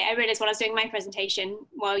should say, I realized while I was doing my presentation,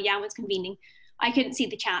 while Jan was convening, I couldn't see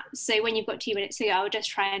the chat. So when you've got 2 minutes to go, I'll just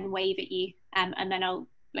try and wave at you, and then I'll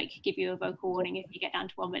like give you a vocal warning if you get down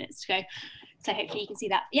to 1 minute to go. So hopefully you can see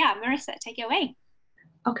that. Yeah, Marissa, take it away.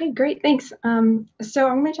 Okay, great, thanks. So I'm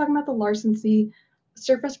going to be talking about the Larsen-C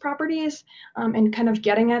surface properties and kind of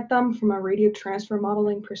getting at them from a radiative transfer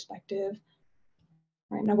modeling perspective.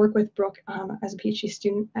 Right, and I work with Brooke as a PhD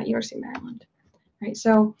student at University of Maryland. Right,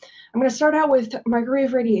 so I'm going to start out with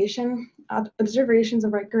microwave radiation, observations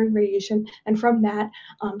of microwave radiation, and from that,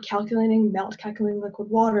 calculating melt, calculating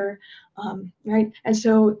liquid water, right? And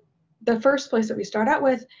so the first place that we start out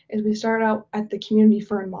with is we start out at the community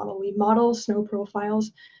Firn model. We model snow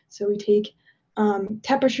profiles. So we take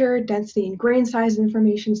temperature, density, and grain size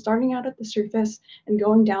information starting out at the surface and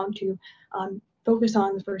going down to focus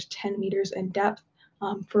on the first 10 meters in depth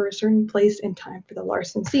for a certain place in time for the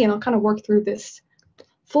Larsen-C. And I'll kind of work through this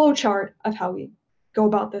flow chart of how we go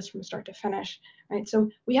about this from start to finish, right? So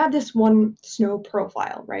we have this one snow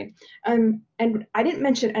profile, right? And I didn't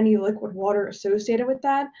mention any liquid water associated with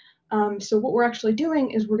that. So what we're actually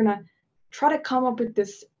doing is we're gonna try to come up with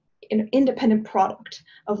this independent product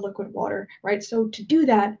of liquid water, right? So to do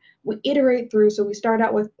that, we iterate through. So we start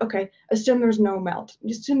out with, okay, assume there's no melt,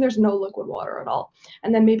 assume there's no liquid water at all,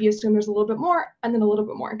 and then maybe assume there's a little bit more, and then a little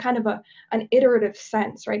bit more, in kind of an iterative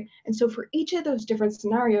sense, right? And so for each of those different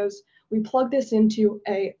scenarios, we plug this into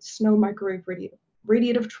a snow microwave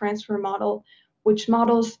radiative transfer model, which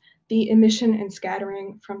models the emission and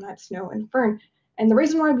scattering from that snow and Firn. And the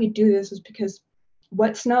reason why we do this is because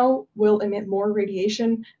wet snow will emit more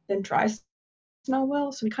radiation than dry snow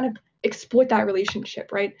will. So we kind of exploit that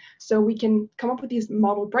relationship, right? So we can come up with these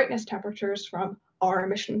model brightness temperatures from our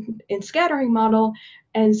emission and scattering model.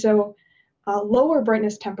 And so lower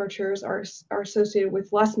brightness temperatures are associated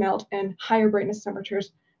with less melt, and higher brightness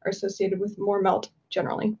temperatures are associated with more melt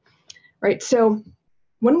generally, right? So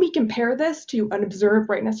when we compare this to an observed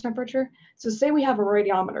brightness temperature, so say we have a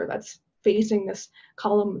radiometer that's facing this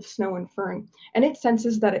column of snow and Firn, and it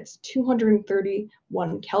senses that it's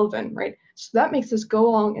 231 Kelvin, right? So that makes us go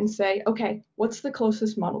along and say, okay, what's the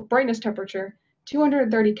closest model brightness temperature?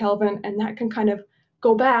 230 Kelvin, and that can kind of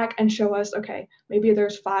go back and show us, okay, maybe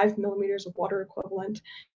there's 5 millimeters of water equivalent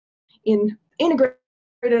integrated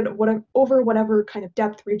over whatever kind of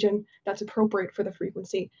depth region that's appropriate for the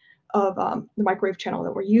frequency of the microwave channel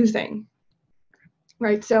that we're using,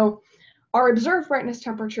 right? So our observed brightness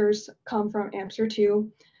temperatures come from AMSR2,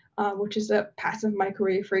 which is a passive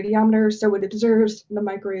microwave radiometer. So it observes the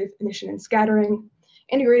microwave emission and scattering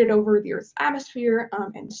integrated over the Earth's atmosphere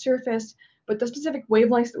and surface. But the specific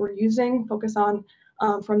wavelengths that we're using focus on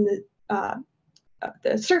from the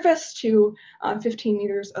surface to 15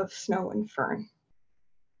 meters of snow and Firn.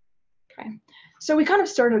 Okay, so we kind of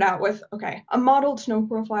started out with, okay, a modeled snow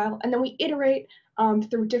profile, and then we iterate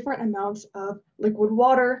through different amounts of liquid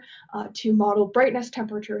water to model brightness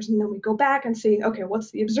temperatures, and then we go back and see, okay,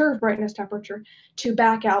 what's the observed brightness temperature to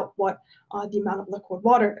back out what the amount of liquid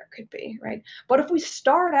water there could be, right? But if we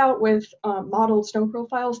start out with modeled snow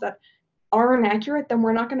profiles that aren't accurate, then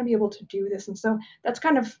we're not going to be able to do this. And so that's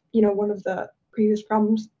kind of, you know, one of the previous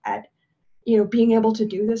problems at, you know, being able to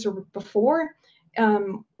do this or before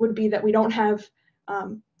would be that we don't have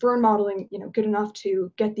Firn modeling, you know, good enough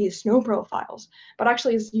to get these snow profiles. But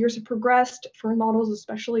actually, as years have progressed, Firn models,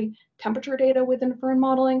 especially temperature data within Firn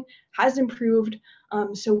modeling, has improved.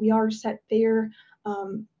 So we are set there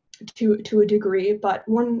to a degree. But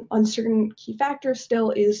one uncertain key factor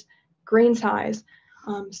still is grain size.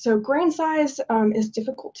 So grain size is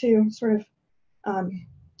difficult to sort of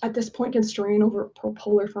at this point constrain over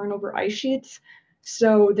polar Firn over ice sheets.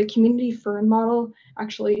 So the community Firn model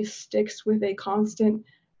actually sticks with a constant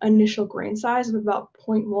initial grain size of about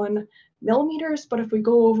 0.1 millimeters. But if we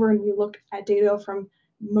go over and we look at data from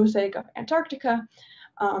Mosaic of Antarctica,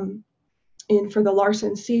 and for the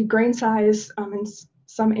Larsen C, grain size in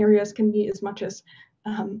some areas can be as much as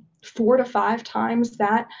 4 to 5 times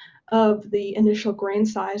that of the initial grain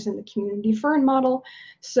size in the community Firn model.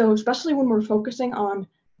 So especially when we're focusing on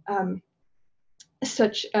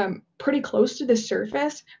such pretty close to the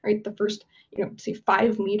surface, right? The first, you know, say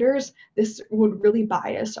 5 meters, this would really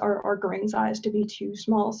bias our grain size to be too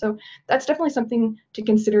small. So that's definitely something to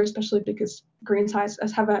consider, especially because grain size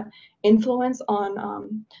does have an influence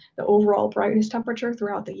on the overall brightness temperature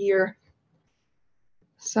throughout the year.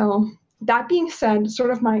 So that being said,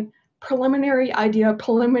 sort of my preliminary idea,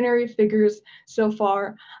 preliminary figures so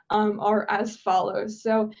far are as follows.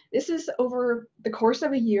 So this is over the course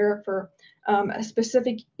of a year for a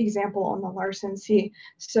specific example on the Larsen C.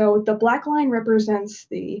 So the black line represents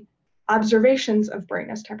the observations of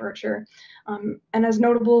brightness temperature. And as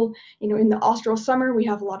notable, you know, in the austral summer, we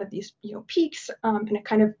have a lot of these, you know, peaks, and it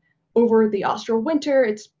kind of over the austral winter,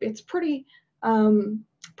 it's pretty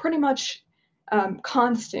much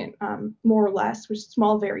constant, more or less, with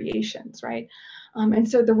small variations, right? And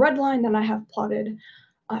so the red line that I have plotted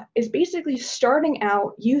is basically starting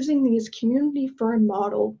out using these community Firn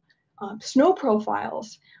model snow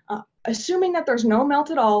profiles, assuming that there's no melt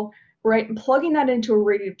at all, right, and plugging that into a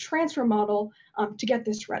radiative transfer model to get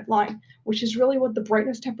this red line, which is really what the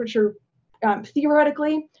brightness temperature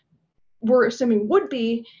theoretically we're assuming would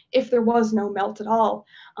be if there was no melt at all,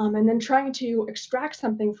 and then trying to extract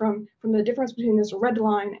something from the difference between this red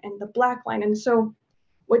line and the black line. And so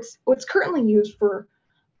what's currently used for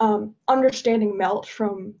understanding melt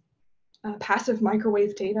from passive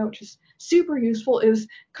microwave data, which is super useful, is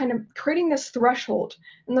kind of creating this threshold.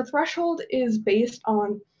 And the threshold is based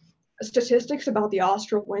on statistics about the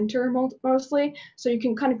austral winter mostly. So you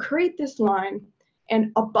can kind of create this line,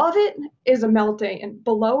 and above it is a melt day, and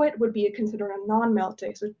below it would be considered a non-melt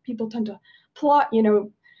day. So people tend to plot, you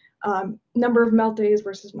know, number of melt days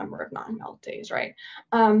versus number of non-melt days, right?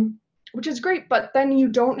 Which is great, but then you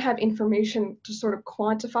don't have information to sort of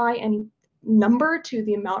quantify any number to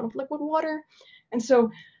the amount of liquid water. And so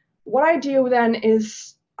what I do then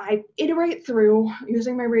is I iterate through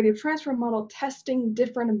using my radiative transfer model, testing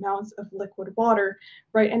different amounts of liquid water,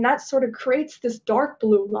 right? And that sort of creates this dark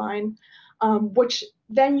blue line, which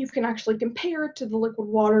then you can actually compare to the liquid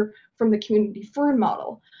water from the community Firn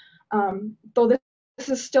model. Though this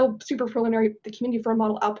is still super preliminary, the community Firn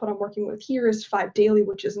model output I'm working with here is 5 daily,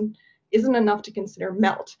 which isn't enough to consider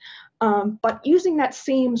melt. But using that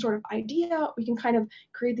same sort of idea, we can kind of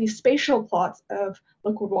create these spatial plots of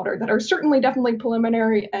liquid water that are certainly definitely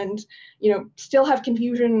preliminary and, you know, still have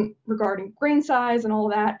confusion regarding grain size and all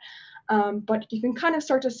that. But you can kind of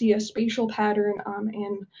start to see a spatial pattern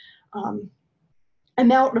and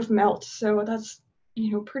amount of melt. So that's,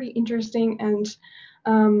 you know, pretty interesting. And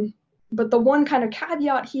but the one kind of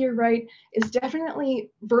caveat here, right, is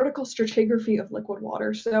definitely vertical stratigraphy of liquid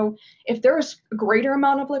water. So if there's a greater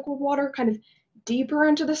amount of liquid water kind of deeper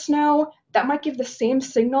into the snow, that might give the same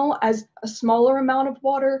signal as a smaller amount of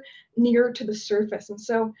water near to the surface. And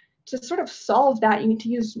so to sort of solve that, you need to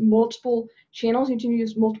use multiple channels, you need to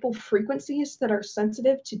use multiple frequencies that are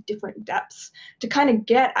sensitive to different depths to kind of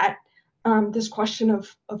get at this question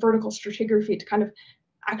of vertical stratigraphy, to kind of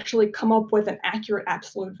actually come up with an accurate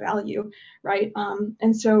absolute value, right?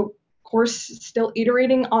 And so, of course, still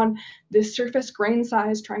iterating on this surface grain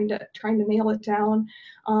size, trying to nail it down,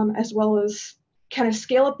 as well as kind of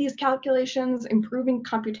scale up these calculations, improving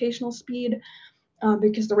computational speed,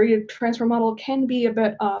 because the radiative transfer model can be a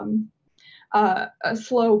bit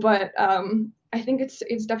slow, but I think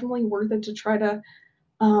it's definitely worth it to try to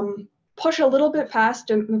push a little bit past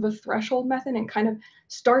the threshold method and kind of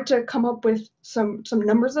start to come up with some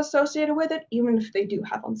numbers associated with it, even if they do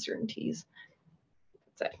have uncertainties.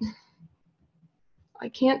 That's it. I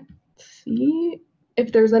can't see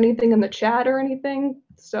if there's anything in the chat or anything,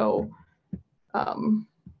 so no,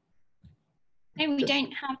 we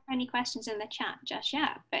don't have any questions in the chat just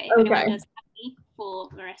yet, but if anyone does have any for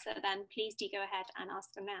Marissa, then please do go ahead and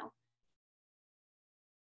ask them now.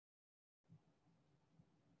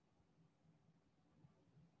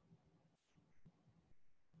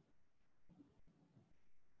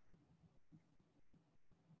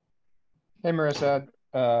 Hey, Marissa,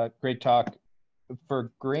 great talk.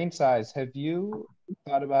 For grain size, have you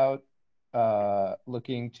thought about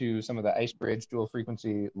looking to some of the Ice Bridge dual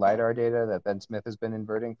frequency LiDAR data that Ben Smith has been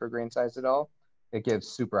inverting for grain size at all? It gives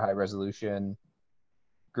super high resolution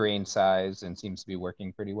grain size and seems to be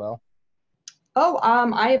working pretty well. Oh,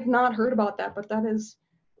 I have not heard about that, but that is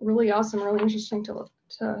really awesome, really interesting to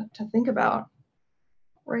think about.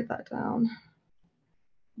 Write that down.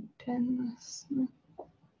 10 Smith.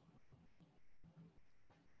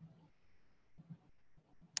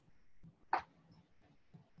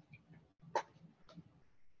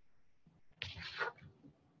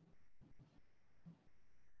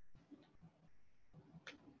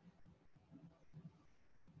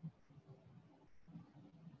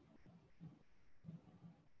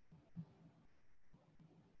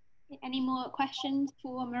 Any more questions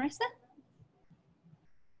for Marissa?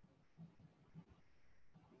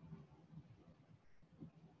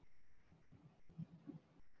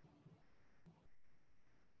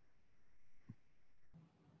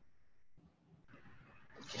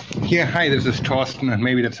 Yeah, hi, this is Torsten, and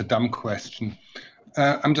maybe that's a dumb question.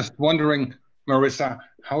 I'm just wondering, Marissa,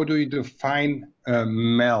 how do you define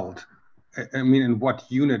melt? I mean, in what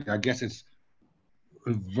unit? I guess it's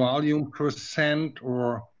volume percent,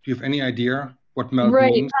 or do you have any idea what melt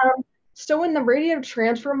means? So in the radiative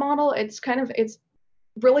transfer model, it's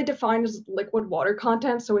really defined as liquid water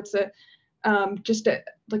content. So it's just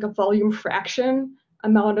like a volume fraction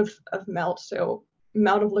amount of melt. So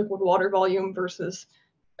amount of liquid water volume versus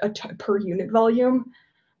per unit volume,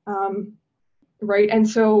 right? And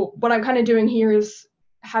so what I'm kind of doing here is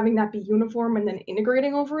having that be uniform and then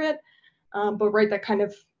integrating over it. But right, that kind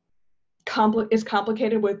of is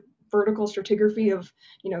complicated with vertical stratigraphy of,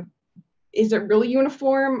 is it really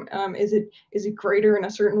uniform? Is it greater in a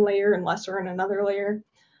certain layer and lesser in another layer?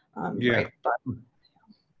 Yeah. Right, but,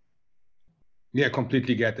 yeah,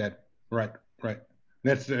 completely get that. Right.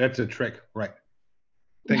 That's a trick. Right.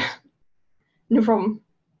 Thanks. No problem.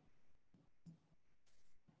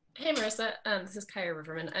 Hey, Marissa, this is Kaya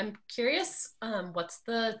Riverman. I'm curious, what's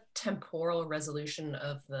the temporal resolution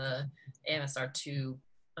of the AMSR2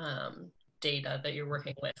 data that you're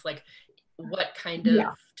working with? Like, what kind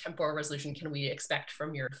of temporal resolution can we expect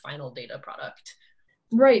from your final data product?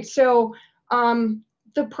 Right, so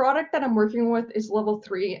the product that I'm working with is level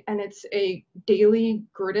 3, and it's a daily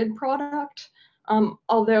gridded product.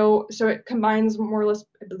 So it combines more or less,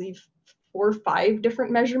 I believe, 4 or 5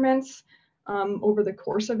 different measurements over the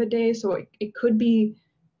course of a day. So it could be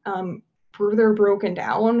further broken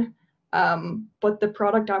down, but the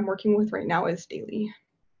product I'm working with right now is daily.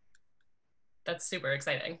 That's super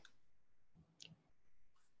exciting.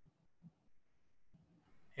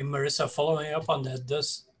 Hey, Marissa, following up on that,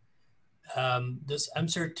 does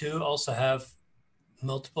MSR2 also have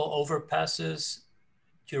multiple overpasses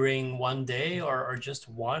during one day, or just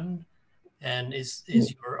one? And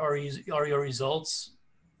are your results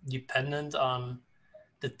dependent on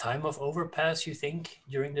the time of overpass, you think,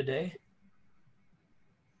 during the day?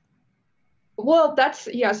 Well,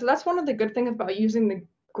 so that's one of the good things about using the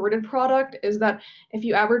gridded product, is that if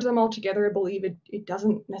you average them all together, I believe it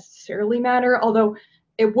doesn't necessarily matter, although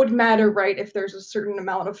it would matter, right, if there's a certain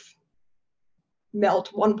amount of melt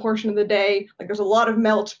one portion of the day, like there's a lot of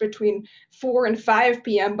melt between 4 and 5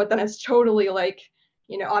 p.m., but then it's totally like,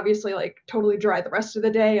 obviously like totally dry the rest of the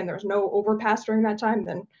day and there's no overpass during that time,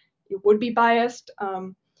 then you would be biased.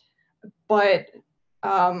 But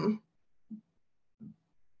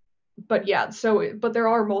yeah, but there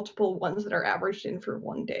are multiple ones that are averaged in for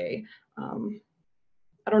one day.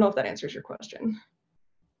 I don't know if that answers your question.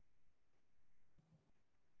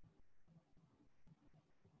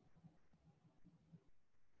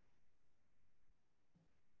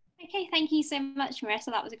 Okay, thank you so much, Marissa.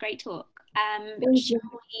 That was a great talk.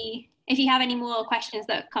 If you have any more questions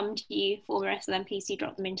that come to you for Marissa, then please do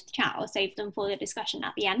drop them into the chat or save them for the discussion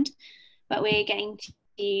at the end. But we're going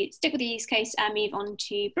to stick with the East Coast and move on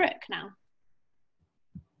to Brooke now.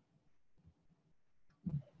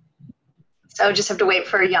 So just have to wait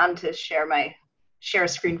for Jan to share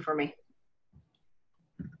screen for me.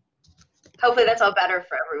 Hopefully that's all better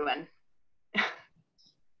for everyone.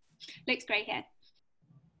 Looks great here.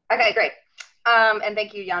 Okay, great. And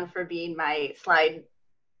thank you, Jan, for being my slide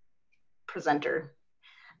presenter.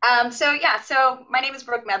 So my name is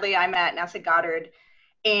Brooke Medley. I'm at NASA Goddard.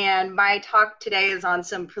 And my talk today is on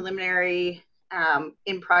some preliminary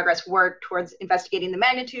in progress work towards investigating the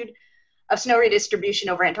magnitude of snow redistribution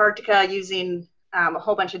over Antarctica using a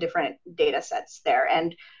whole bunch of different data sets there.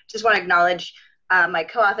 And just want to acknowledge my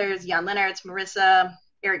co-authors, Jan Lenaerts, Marissa,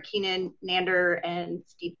 Eric Keenan, Nander, and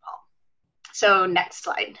Steve Paul. So next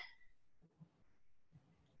slide.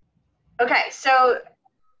 Okay, so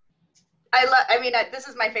this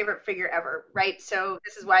is my favorite figure ever, right? So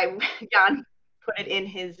this is why Jan put it in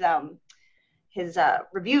his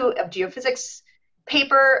review of geophysics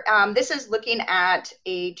paper. This is looking at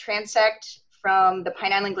a transect from the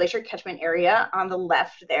Pine Island Glacier catchment area on the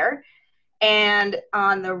left there. And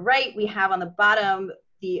on the right, we have on the bottom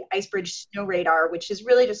the ice bridge snow radar, which is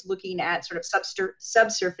really just looking at sort of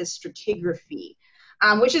subsurface stratigraphy,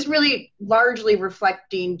 which is really largely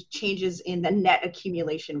reflecting changes in the net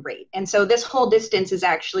accumulation rate. And so this whole distance is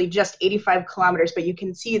actually just 85 kilometers, but you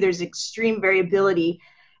can see there's extreme variability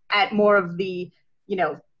at more of the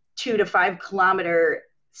 2 to 5 kilometer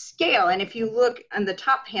scale. And if you look on the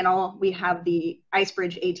top panel, we have the ice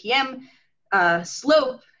bridge ATM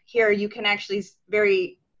slope. Here you can actually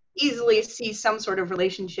very easily see some sort of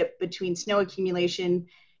relationship between snow accumulation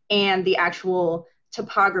and the actual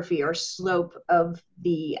topography or slope of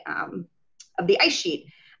the ice sheet.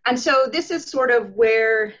 And so this is sort of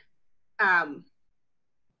where kind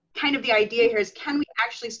of the idea here is, can we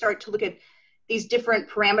actually start to look at these different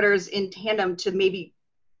parameters in tandem to maybe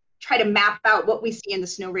try to map out what we see in the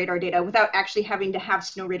snow radar data without actually having to have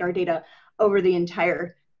snow radar data over the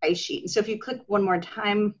entire ice sheet. And so if you click one more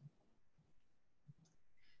time,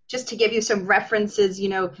 just to give you some references,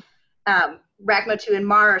 RACMO2 and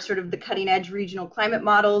MAR are sort of the cutting edge regional climate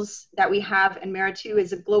models that we have, and MERA2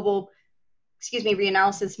 is a global,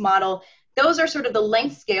 reanalysis model. Those are sort of the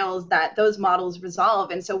length scales that those models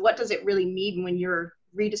resolve. And so what does it really mean when you're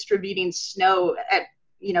redistributing snow at,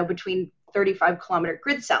 between 35 kilometer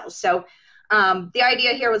grid cells? So the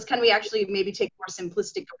idea here was, can we actually maybe take a more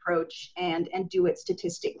simplistic approach and do it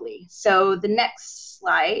statistically? So the next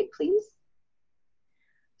slide, please.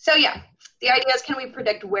 So yeah, the idea is, can we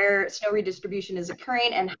predict where snow redistribution is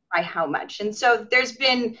occurring and by how much? And so there's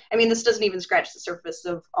been, this doesn't even scratch the surface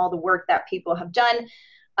of all the work that people have done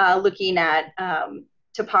looking at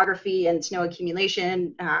topography and snow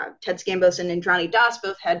accumulation. Ted Scambos and Indrani Das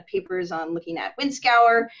both had papers on looking at wind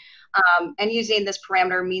scour and using this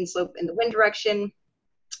parameter mean slope in the wind direction,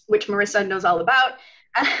 which Marissa knows all about,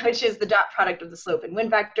 which is the dot product of the slope and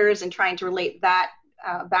wind vectors, and trying to relate that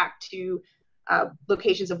back to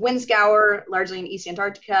locations of wind scour, largely in East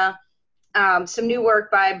Antarctica. Some new work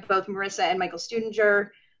by both Marissa and Michael Studinger,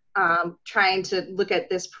 trying to look at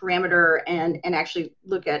this parameter and actually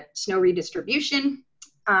look at snow redistribution.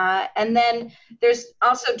 And then there's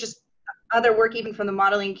also just other work even from the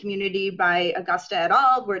modeling community by Augusta et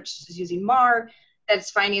al., which is using MAR,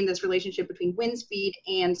 that's finding this relationship between wind speed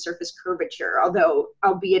and surface curvature,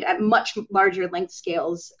 albeit at much larger length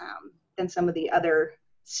scales than some of the other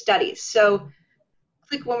studies. So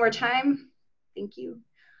click one more time. Thank you.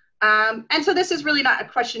 And so this is really not a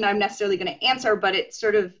question I'm necessarily going to answer, but it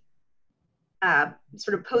sort of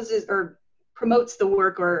poses or promotes the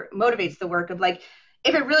work or motivates the work of, like,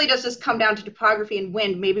 if it really does just come down to topography and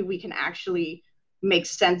wind, maybe we can actually make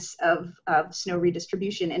sense of snow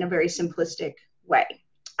redistribution in a very simplistic way.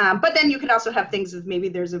 But then you could also have things of maybe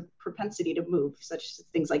there's a propensity to move, such as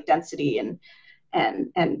things like density and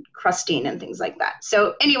crusting and things like that.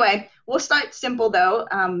 So anyway, we'll start simple though.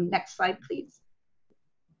 Next slide, please.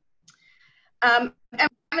 And I'm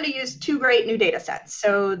going to use two great new data sets.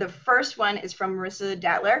 So the first one is from Marissa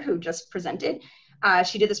Dattler, who just presented.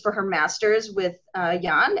 She did this for her master's with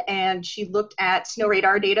Jan, and she looked at snow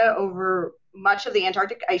radar data over much of the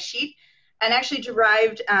Antarctic ice sheet and actually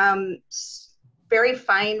derived very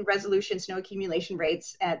fine resolution snow accumulation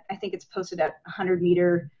rates at, I think it's posted at 100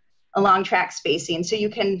 meter along track spacing. So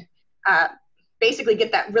you can basically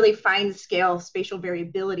get that really fine scale spatial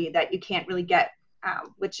variability that you can't really get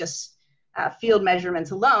with just field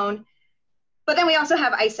measurements alone. But then we also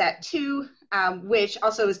have ISAT-2, which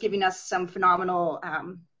also is giving us some phenomenal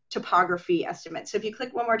topography estimates. So if you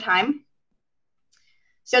click one more time.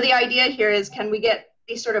 So the idea here is, can we get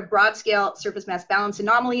these sort of broad scale surface mass balance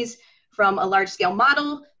anomalies from a large scale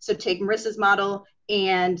model? So take Marissa's model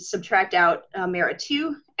and subtract out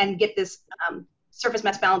MERA2 and get this surface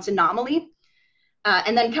mass balance anomaly.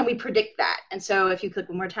 And then can we predict that? And so if you click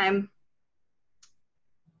one more time.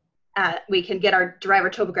 We can get our derive our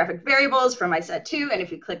topographic variables from ISAT2, and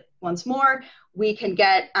if you click once more, we can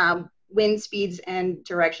get wind speeds and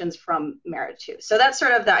directions from MERA2. So that's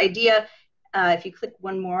sort of the idea. If you click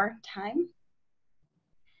one more time.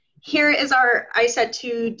 Here is our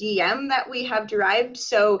ISAT2 DM that we have derived.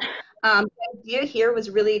 So the idea here was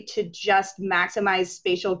really to just maximize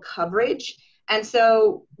spatial coverage. And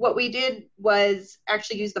so what we did was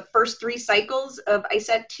actually use the first 3 cycles of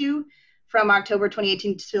ISAT2 from October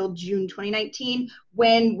 2018 till June 2019,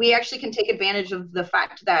 when we actually can take advantage of the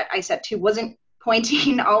fact that ISAT2 wasn't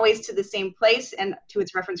pointing always to the same place and to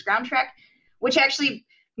its reference ground track, which actually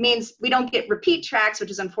means we don't get repeat tracks, which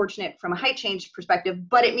is unfortunate from a height change perspective,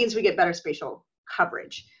 but it means we get better spatial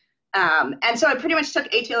coverage. And so I pretty much took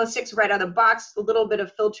ATLS6 right out of the box, a little bit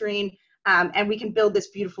of filtering, and we can build this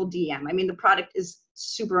beautiful DM. I mean, the product is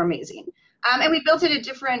super amazing. And we built it at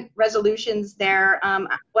different resolutions there.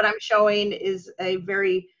 What I'm showing is a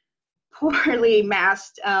very poorly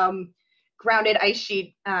masked grounded ice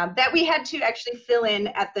sheet that we had to actually fill in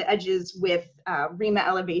at the edges with REMA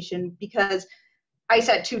elevation, because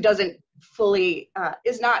ISAT2 doesn't fully,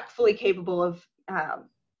 is not fully capable of,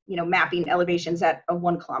 you know, mapping elevations at a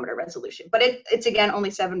 1 kilometer resolution. But it's again, only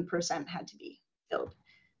 7% had to be filled.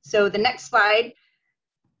 So the next slide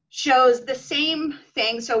shows the same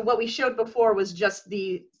thing. So what we showed before was just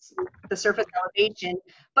the surface elevation,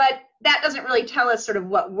 but that doesn't really tell us sort of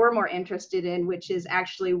what we're more interested in, which is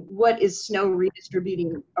actually what is snow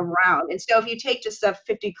redistributing around. And so if you take just a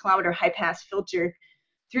 50 kilometer high pass filter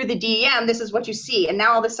through the DEM, this is what you see. And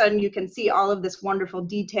now all of a sudden you can see all of this wonderful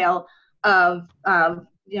detail of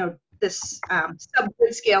you know, this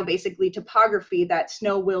sub-grid scale, basically topography that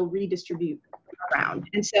snow will redistribute around.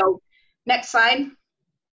 And so next slide.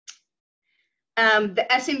 The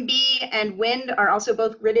SMB and wind are also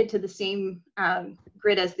both gridded to the same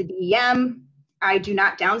grid as the DEM. I do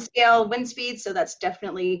not downscale wind speed, so that's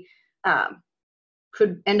definitely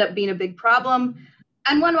could end up being a big problem.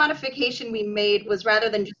 And one modification we made was, rather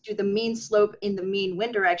than just do the mean slope in the mean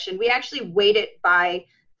wind direction, we actually weight it by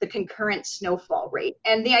the concurrent snowfall rate.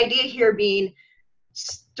 And the idea here being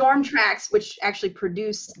storm tracks, which actually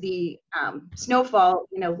produce the snowfall,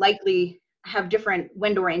 you know, likely have different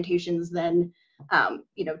wind orientations than,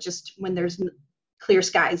 you know, just when there's clear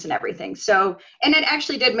skies and everything. So, and it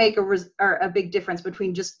actually did make a big difference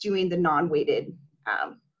between just doing the non-weighted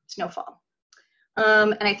snowfall.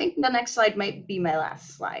 And I think the next slide might be my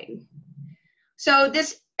last slide. So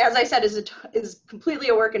this, as I said, is completely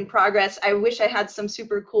a work in progress. I wish I had some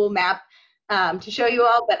super cool map to show you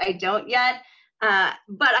all, but I don't yet.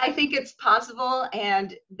 But I think it's possible,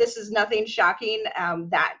 and this is nothing shocking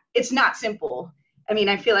that it's not simple. I mean,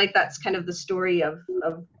 I feel like that's kind of the story of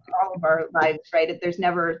all of our lives, right? There's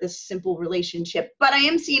never this simple relationship, but I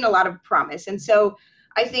am seeing a lot of promise. And so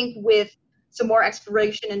I think with some more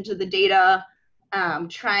exploration into the data,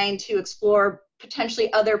 trying to explore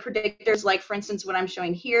potentially other predictors, like for instance, what I'm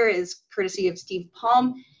showing here is courtesy of Steve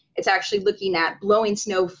Palm. It's actually looking at blowing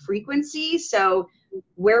snow frequency. So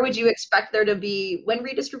where would you expect there to be wind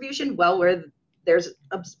redistribution? Well, where there's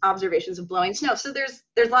observations of blowing snow. So there's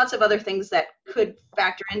lots of other things that could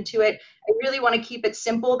factor into it. I really want to keep it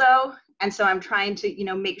simple though. And so I'm trying to, you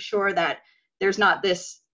know, make sure that there's not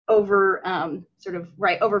this overfit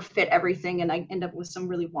everything and I end up with some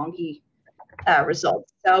really wonky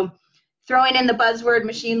results. So throwing in the buzzword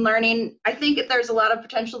machine learning, I think there's a lot of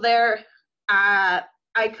potential there. I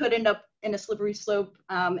could end up in a slippery slope,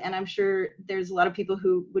 and I'm sure there's a lot of people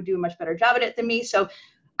who would do a much better job at it than me. So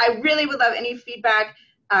I really would love any feedback,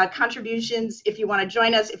 contributions. If you want to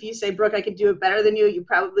join us, if you say, Brooke, I could do it better than you, you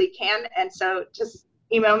probably can. And so just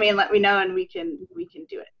email me and let me know, and we can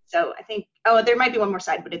do it. So I think, oh, there might be one more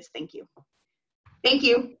slide, but it's thank you. Thank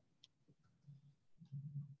you.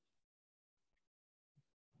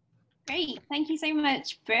 Great, thank you so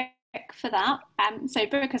much, Brooke, for that. So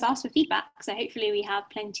Brooke has asked for feedback, so hopefully we have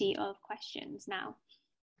plenty of questions now.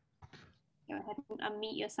 Go ahead and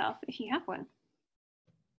unmute yourself if you have one.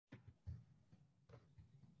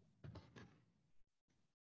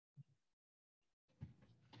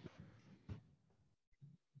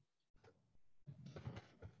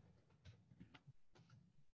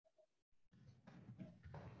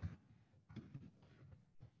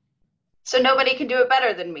 So nobody can do it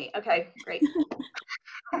better than me. Okay, great.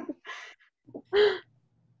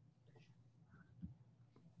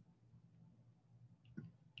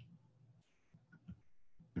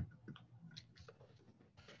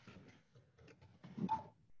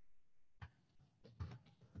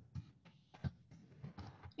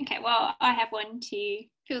 Okay, well, I have one to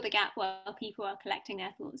fill the gap while people are collecting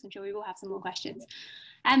their thoughts. I'm sure we will have some more questions.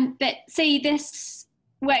 But so this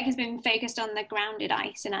work has been focused on the grounded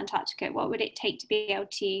ice in Antarctica. What would it take to be able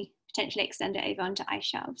to potentially extend it over onto ice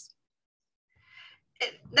shelves?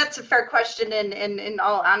 That's a fair question, and in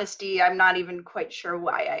all honesty, I'm not even quite sure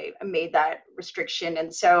why I made that restriction.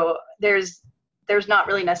 And so there's not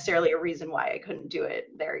really necessarily a reason why I couldn't do it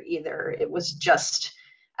there either. It was just,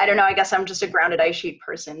 I don't know, I guess I'm just a grounded ice sheet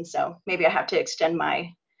person, so maybe I have to extend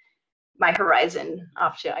my horizon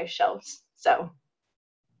off to ice shelves. So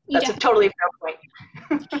that's a totally fair point.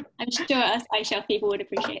 I'm sure us ice shelf people would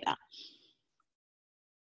appreciate that.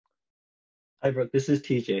 Hi, Brooke. This is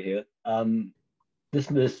TJ here. This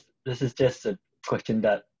is just a question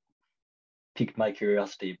that piqued my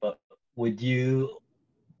curiosity, but would you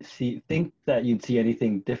think that you'd see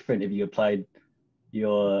anything different if you applied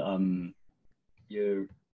your kind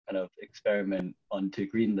of experiment onto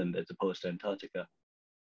Greenland as opposed to Antarctica?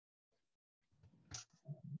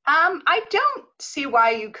 I don't see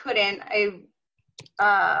why you couldn't.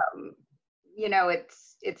 You know,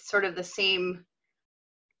 it's sort of the same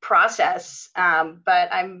process, but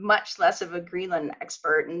I'm much less of a Greenland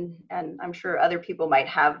expert, and I'm sure other people might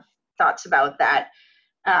have thoughts about that.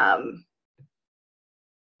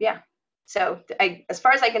 Yeah, so as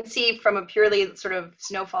far as I can see from a purely sort of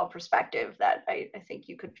snowfall perspective, that I think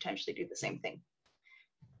you could potentially do the same thing.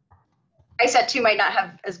 ICET 2 might not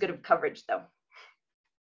have as good of coverage though.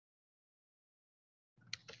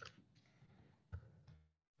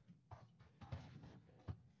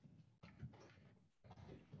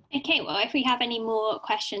 Okay, well, if we have any more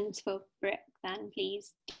questions for Brooke, then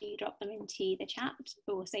please do drop them into the chat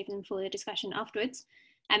or save them for the discussion afterwards.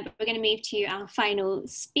 But we're going to move to our final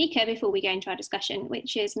speaker before we go into our discussion,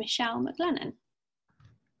 which is Michelle Maclennan.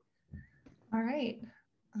 All right,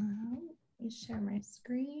 let me share my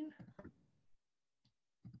screen.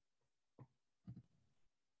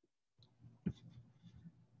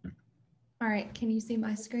 All right, can you see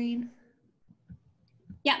my screen?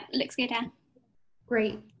 Yeah, looks good, yeah.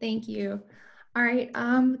 Great, thank you. All right,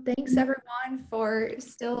 thanks everyone for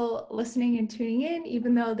still listening and tuning in,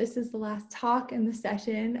 even though this is the last talk in the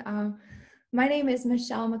session. My name is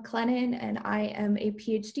Michelle Maclennan, and I am a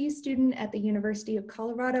PhD student at the University of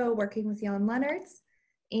Colorado working with young Lenaerts.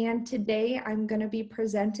 And today I'm going to be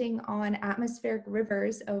presenting on atmospheric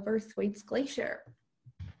rivers over Thwaites Glacier.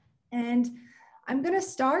 And I'm going to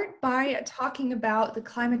start by talking about the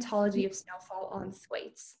climatology of snowfall on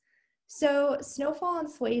Thwaites. So snowfall on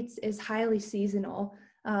Thwaites is highly seasonal.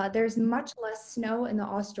 There's much less snow in the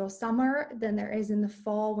austral summer than there is in the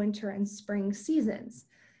fall, winter, and spring seasons.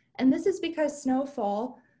 And this is because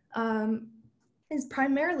snowfall is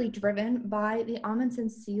primarily driven by the Amundsen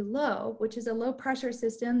Sea low, which is a low pressure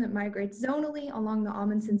system that migrates zonally along the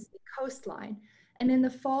Amundsen Sea coastline. And in the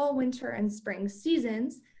fall, winter, and spring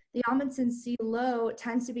seasons, the Amundsen Sea low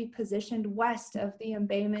tends to be positioned west of the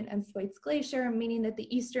embayment and Thwaites Glacier, meaning that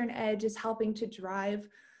the eastern edge is helping to drive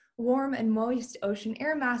warm and moist ocean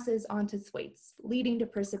air masses onto Thwaites, leading to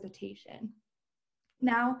precipitation.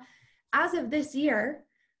 Now, as of this year,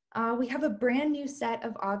 we have a brand new set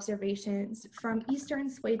of observations from eastern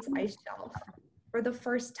Thwaites ice shelf for the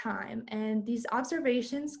first time. And these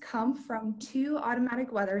observations come from 2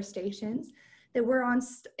 automatic weather stations that were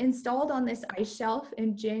installed on this ice shelf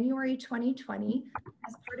in January 2020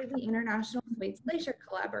 as part of the International Thwaites Glacier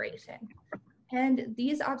Collaboration. And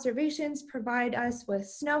these observations provide us with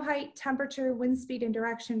snow height, temperature, wind speed and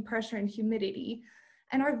direction, pressure, and humidity,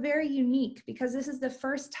 and are very unique because this is the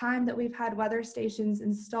first time that we've had weather stations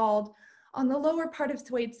installed on the lower part of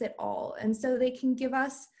Thwaites at all. And so they can give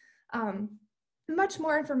us much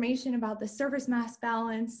more information about the surface mass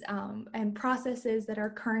balance and processes that are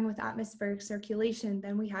occurring with atmospheric circulation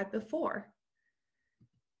than we had before.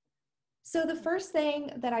 So the first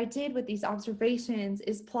thing that I did with these observations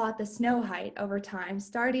is plot the snow height over time,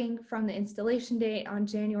 starting from the installation date on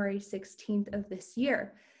January 16th of this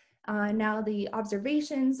year. Now the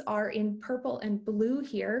observations are in purple and blue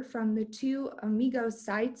here from the 2 Amigos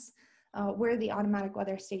sites where the automatic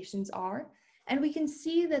weather stations are. And we can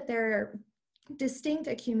see that there are distinct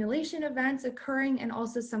accumulation events occurring and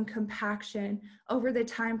also some compaction over the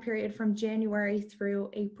time period from January through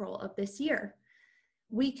April of this year.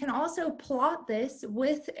 We can also plot this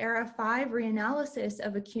with ERA 5 reanalysis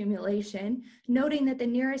of accumulation, noting that the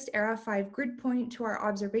nearest ERA 5 grid point to our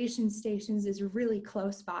observation stations is really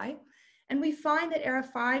close by. And we find that ERA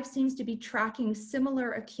 5 seems to be tracking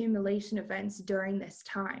similar accumulation events during this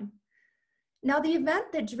time. Now, the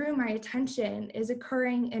event that drew my attention is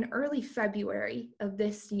occurring in early February of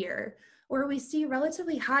this year, where we see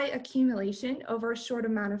relatively high accumulation over a short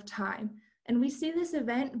amount of time. And we see this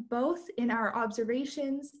event both in our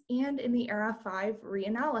observations and in the ERA 5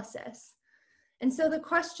 reanalysis. And so the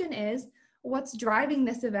question is, what's driving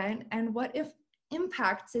this event and what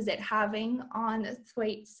impacts is it having on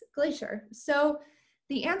Thwaites Glacier? So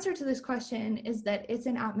the answer to this question is that it's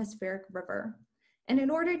an atmospheric river. And in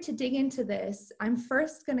order to dig into this, I'm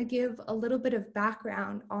first going to give a little bit of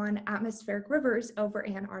background on atmospheric rivers over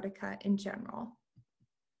Antarctica in general.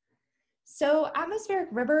 So atmospheric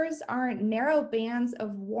rivers are narrow bands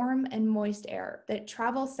of warm and moist air that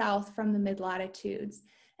travel south from the mid-latitudes.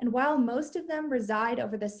 And while most of them reside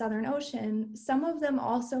over the Southern Ocean, some of them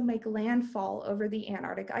also make landfall over the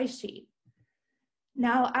Antarctic ice sheet.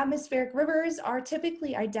 Now, atmospheric rivers are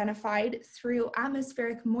typically identified through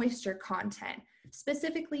atmospheric moisture content,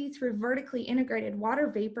 specifically through vertically integrated water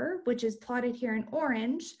vapor, which is plotted here in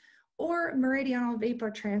orange, or meridional vapor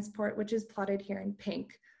transport, which is plotted here in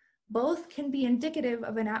pink. Both can be indicative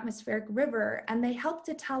of an atmospheric river, and they help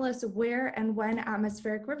to tell us where and when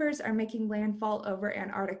atmospheric rivers are making landfall over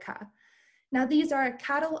Antarctica. Now, these are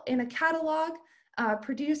in a catalog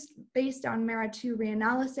produced based on MERA2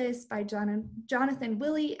 reanalysis by Jonathan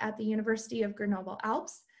Willey at the University of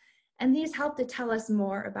Grenoble-Alpes, and these help to tell us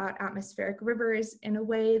more about atmospheric rivers in a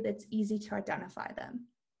way that's easy to identify them.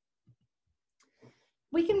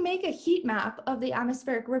 We can make a heat map of the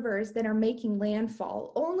atmospheric rivers that are making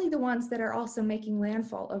landfall, only the ones that are also making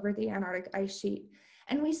landfall over the Antarctic ice sheet.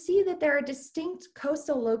 And we see that there are distinct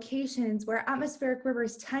coastal locations where atmospheric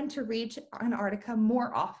rivers tend to reach Antarctica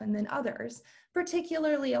more often than others,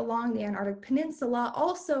 particularly along the Antarctic Peninsula,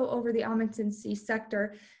 also over the Amundsen Sea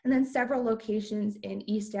sector, and then several locations in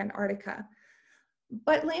East Antarctica.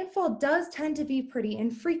 But landfall does tend to be pretty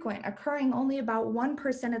infrequent, occurring only about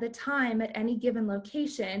 1% of the time at any given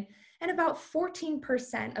location, and about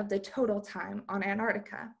 14% of the total time on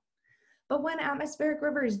Antarctica. But when atmospheric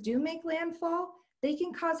rivers do make landfall, they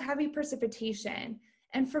can cause heavy precipitation.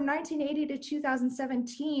 And from 1980 to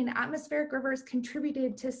 2017, atmospheric rivers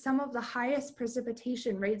contributed to some of the highest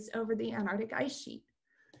precipitation rates over the Antarctic ice sheet.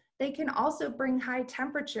 They can also bring high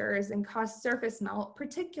temperatures and cause surface melt,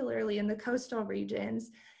 particularly in the coastal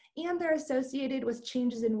regions, and they're associated with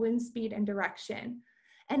changes in wind speed and direction.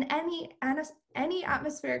 And any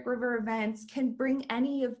atmospheric river events can bring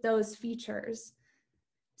any of those features.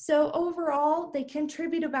 So overall, they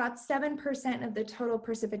contribute about 7% of the total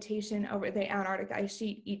precipitation over the Antarctic ice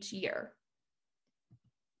sheet each year.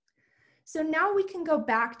 So now we can go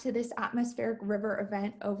back to this atmospheric river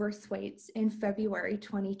event over Thwaites in February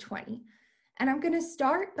 2020. And I'm going to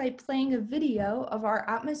start by playing a video of our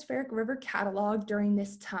atmospheric river catalog during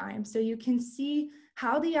this time, so you can see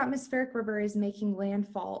how the atmospheric river is making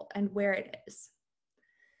landfall and where it is.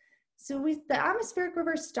 So the atmospheric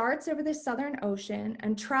river starts over the Southern Ocean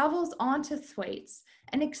and travels onto Thwaites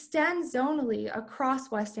and extends zonally across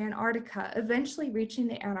West Antarctica, eventually reaching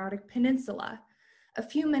the Antarctic Peninsula. A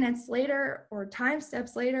few minutes later, or time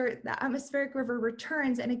steps later, the atmospheric river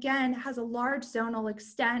returns and again has a large zonal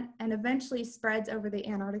extent and eventually spreads over the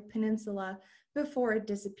Antarctic Peninsula before it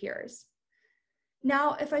disappears.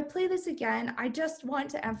 Now, if I play this again, I just want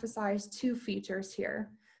to emphasize two features here.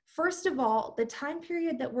 First of all, the time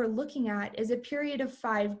period that we're looking at is a period of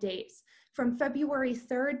 5 days, from February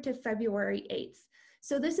 3rd to February 8th.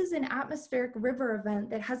 So this is an atmospheric river event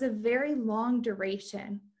that has a very long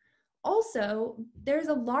duration. Also, there's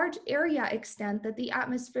a large area extent that the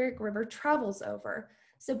atmospheric river travels over.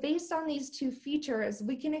 So based on these two features,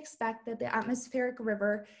 we can expect that the atmospheric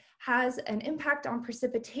river has an impact on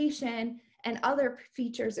precipitation and other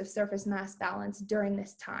features of surface mass balance during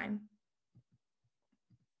this time.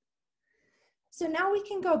 So now we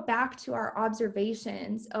can go back to our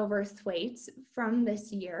observations over Thwaites from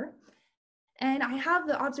this year. And I have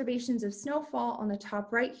the observations of snowfall on the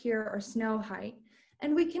top right here, or snow height.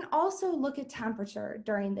 And we can also look at temperature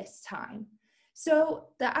during this time. So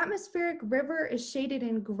the atmospheric river is shaded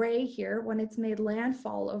in gray here when it's made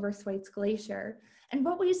landfall over Thwaites Glacier. And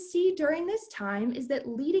what we see during this time is that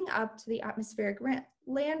leading up to the atmospheric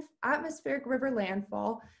river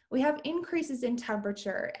landfall, we have increases in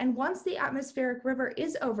temperature. And once the atmospheric river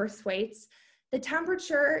is over Thwaites, the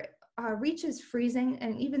temperature reaches freezing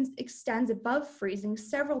and even extends above freezing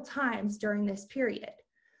several times during this period.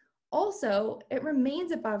 Also, it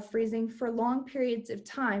remains above freezing for long periods of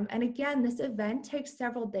time, and again, this event takes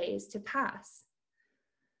several days to pass.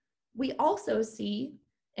 We also see,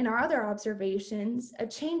 in our other observations, a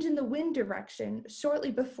change in the wind direction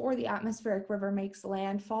shortly before the atmospheric river makes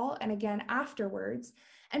landfall, and again afterwards,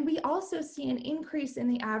 and we also see an increase in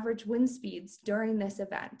the average wind speeds during this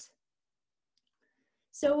event.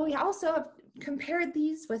 So we also have compared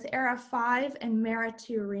these with ERA 5 and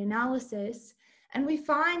MERA2 reanalysis, and we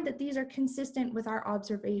find that these are consistent with our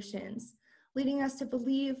observations, leading us to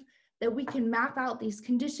believe that we can map out these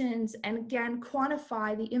conditions and again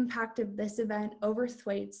quantify the impact of this event over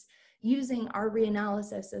Thwaites using our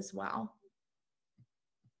reanalysis as well.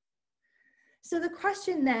 So the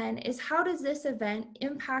question then is, how does this event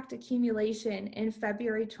impact accumulation in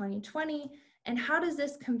February 2020, and how does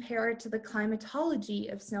this compare to the climatology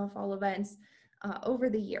of snowfall events over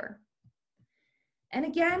the year? And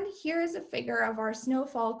again, here is a figure of our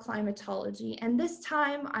snowfall climatology. And this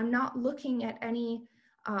time, I'm not looking at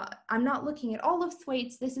all of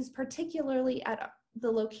Thwaites. This is particularly at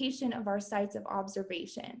the location of our sites of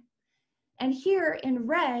observation. And here in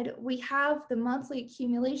red, we have the monthly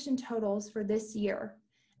accumulation totals for this year.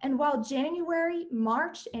 And while January,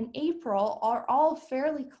 March, and April are all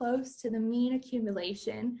fairly close to the mean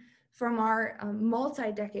accumulation from our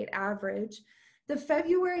multi-decade average, the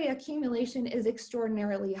February accumulation is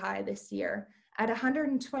extraordinarily high this year at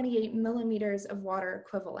 128 millimeters of water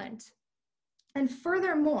equivalent. And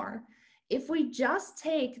furthermore, if we just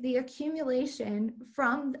take the accumulation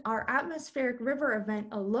from our atmospheric river event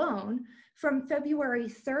alone from February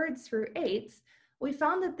 3rd through 8th, we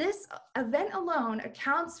found that this event alone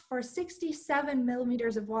accounts for 67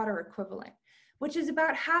 millimeters of water equivalent, which is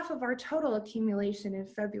about half of our total accumulation in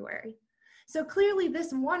February. So clearly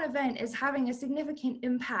this one event is having a significant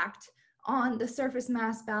impact on the surface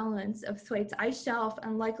mass balance of Thwaites ice shelf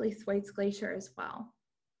and likely Thwaites Glacier as well.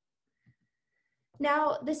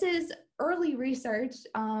 Now, this is early research,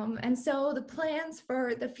 and so the plans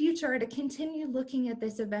for the future are to continue looking at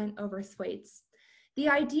this event over Thwaites. The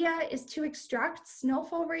idea is to extract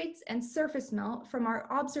snowfall rates and surface melt from our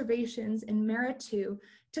observations in MERA 2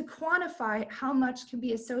 to quantify how much can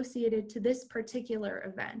be associated to this particular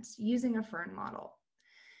event using a Firn model.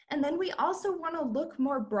 And then we also want to look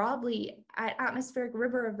more broadly at atmospheric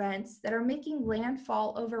river events that are making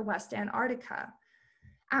landfall over West Antarctica.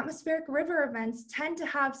 Atmospheric river events tend to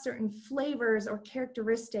have certain flavors or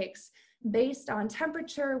characteristics based on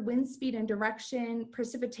temperature, wind speed and direction,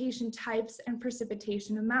 precipitation types, and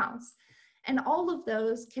precipitation amounts. And all of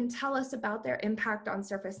those can tell us about their impact on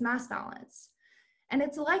surface mass balance. And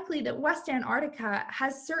it's likely that West Antarctica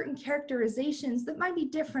has certain characterizations that might be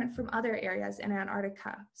different from other areas in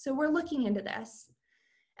Antarctica. So we're looking into this.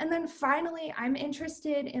 And then finally, I'm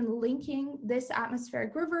interested in linking this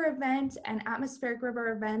atmospheric river event and atmospheric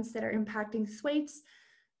river events that are impacting Thwaites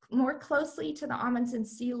more closely to the Amundsen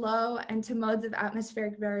sea low and to modes of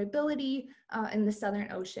atmospheric variability in the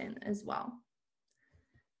Southern Ocean as well.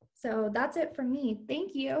 So that's it from me.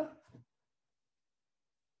 Thank you.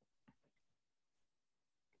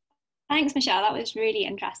 Thanks, Michelle. That was really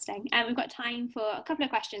interesting. And we've got time for a couple of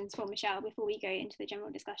questions for Michelle before we go into the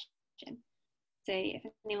general discussion. So if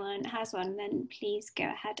anyone has one, then please go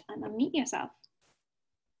ahead and unmute yourself.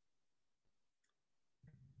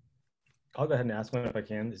 I'll go ahead and ask one if I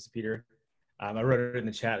can. This is Peter. I wrote it in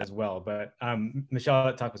the chat as well, but Michelle,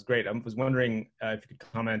 that talk was great. I was wondering if you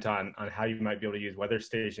could comment on how you might be able to use weather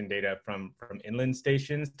station data from inland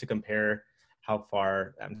stations to compare how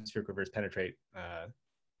far atmospheric rivers penetrate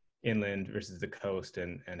inland versus the coast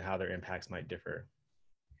and how their impacts might differ.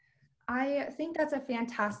 I think that's a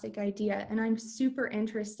fantastic idea, and I'm super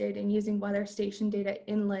interested in using weather station data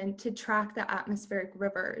inland to track the atmospheric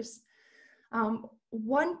rivers.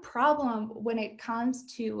 One problem when it comes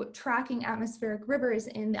to tracking atmospheric rivers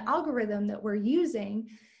in the algorithm that we're using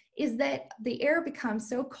is that the air becomes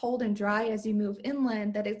so cold and dry as you move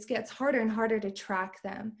inland that it gets harder and harder to track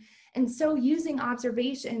them. And so using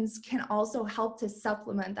observations can also help to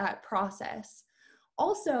supplement that process.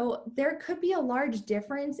 Also, there could be a large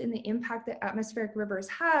difference in the impact that atmospheric rivers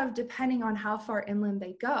have depending on how far inland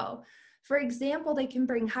they go. For example, they can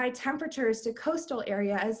bring high temperatures to coastal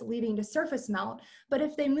areas leading to surface melt, but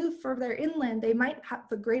if they move further inland, they might have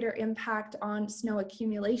a greater impact on snow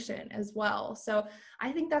accumulation as well. So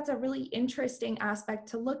I think that's a really interesting aspect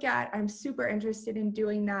to look at. I'm super interested in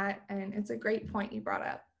doing that, and it's a great point you brought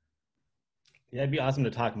up. Yeah, it'd be awesome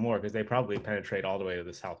to talk more because they probably penetrate all the way to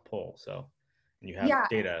the South Pole. So, and you have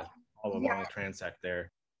data all along the transect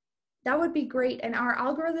there. That would be great. And our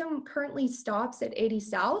algorithm currently stops at 80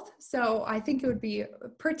 south. So I think it would be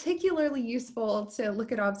particularly useful to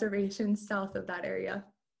look at observations south of that area.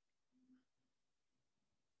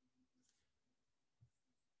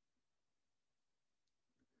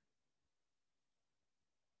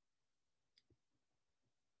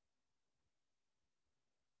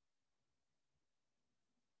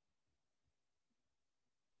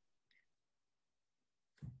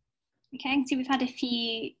 Okay, so we've had a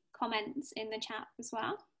few comments in the chat as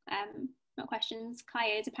well. Not questions.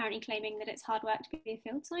 Kaya is apparently claiming that it's hard work to be a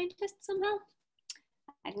field scientist somehow.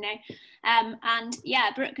 I don't know. And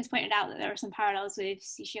yeah, Brooke has pointed out that there are some parallels with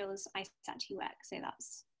Sushil's ISAT2 work, so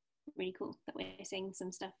that's really cool that we're seeing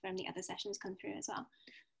some stuff from the other sessions come through as well.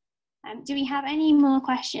 Do we have any more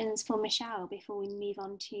questions for Michelle before we move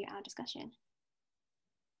on to our discussion?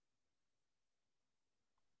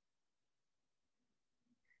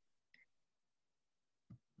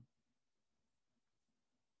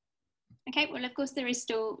 Okay, well, of course, there is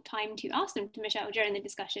still time to ask them to Michelle during the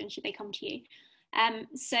discussion, should they come to you.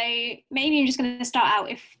 So maybe I'm just going to start out.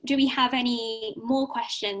 Do we have any more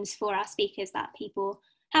questions for our speakers that people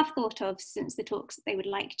have thought of since the talks that they would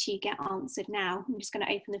like to get answered now? I'm just going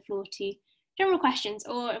to open the floor to general questions,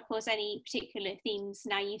 or of course, any particular themes.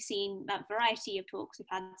 Now you've seen that variety of talks. We've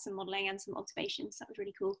had some modelling and some observations. That was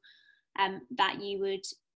really cool, that you would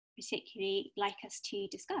particularly like us to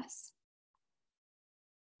discuss.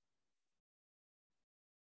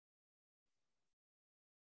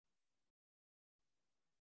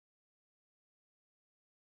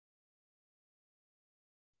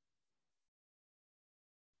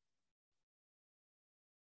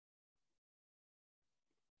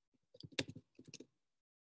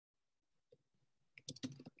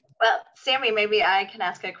 Well, Sammie, maybe I can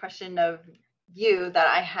ask a question of you that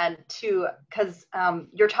I had too, because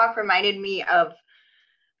your talk reminded me of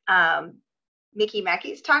Mickey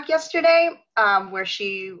Mackey's talk yesterday, where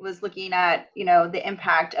she was looking at, the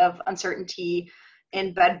impact of uncertainty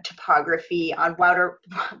in bed topography on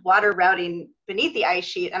water routing beneath the ice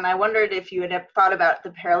sheet. And I wondered if you had thought about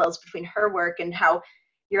the parallels between her work and how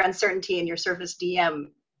your uncertainty in your surface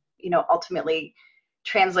DM, ultimately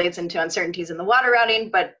translates into uncertainties in the water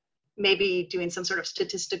routing, but maybe doing some sort of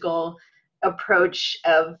statistical approach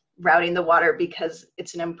of routing the water because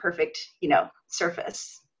it's an imperfect,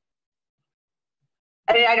 surface.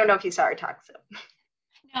 I don't know if you saw her talk. So.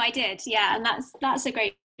 No, I did. Yeah, and that's a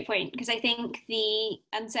great point, because I think the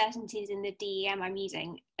uncertainties in the DEM I'm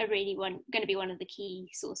using are really going to be one of the key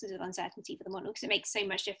sources of uncertainty for the model, because it makes so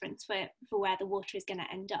much difference for where the water is going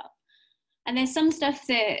to end up. And there's some stuff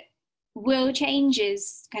that will change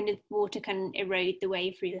as kind of water can erode the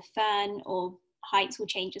way through the Firn, or heights will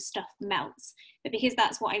change as stuff melts. But because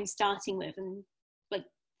that's what I'm starting with, and like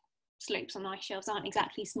slopes on ice shelves aren't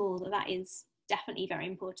exactly small, that is definitely very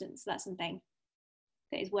important. So that's something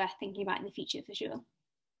that is worth thinking about in the future for sure.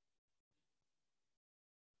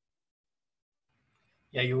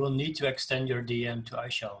 Yeah, you will need to extend your DM to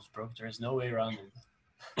ice shelves, Brooke. There is no way around it.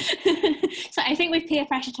 So I think we've peer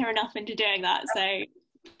pressured her enough into doing that. So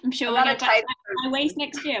I'm sure we'll get back to my WAIS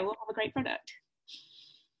next year. We'll have a great product.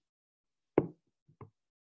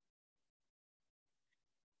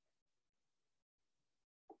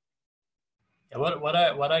 Yeah,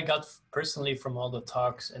 what I got personally from all the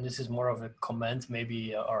talks, and this is more of a comment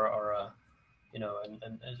maybe, or a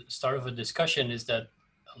start of a discussion, is that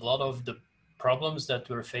a lot of the problems that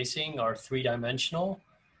we're facing are three-dimensional.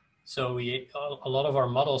 So a lot of our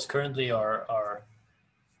models currently are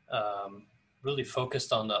really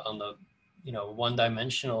focused on the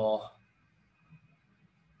one-dimensional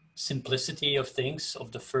simplicity of things,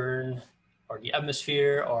 of the Firn or the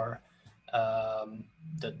atmosphere or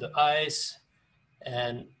the ice.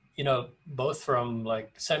 And both from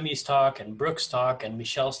like Sammie's talk and Brooke's talk and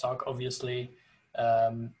Michelle's talk, obviously,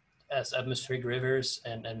 as atmospheric rivers,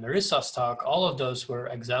 and Marissa's talk, all of those were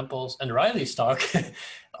examples, and Riley's talk,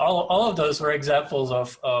 all of those were examples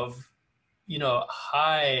of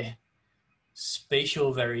high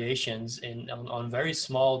spatial variations on very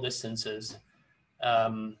small distances,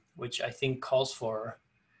 which I think calls for,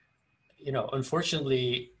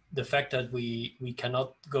 unfortunately, the fact that we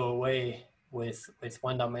cannot go away with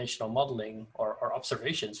one-dimensional modeling or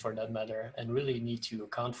observations for that matter, and really need to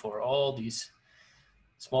account for all these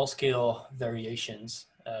small-scale variations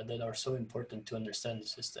that are so important to understand the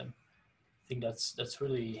system. I think that's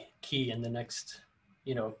really key in the next,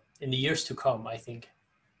 in the years to come, I think.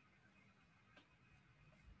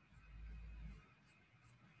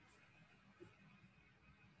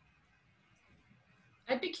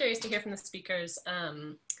 I'd be curious to hear from the speakers.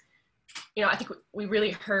 I think we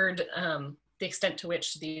really heard the extent to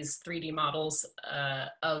which these 3D models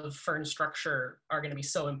of Firn structure are going to be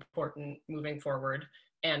so important moving forward,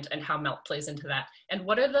 and how melt plays into that. And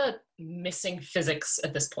what are the missing physics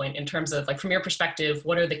at this point in terms of, like, from your perspective,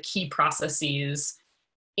 what are the key processes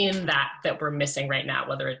in that we're missing right now,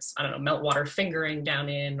 whether it's, I don't know, meltwater fingering down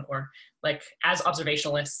in, or like as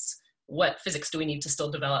observationalists, what physics do we need to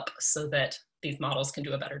still develop so that these models can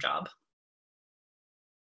do a better job?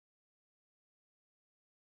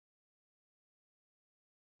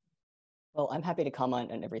 Well, I'm happy to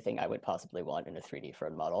comment on everything I would possibly want in a 3D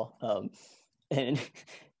Firn model. And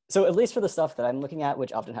so at least for the stuff that I'm looking at,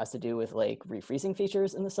 which often has to do with like refreezing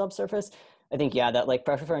features in the subsurface, I think, yeah, that like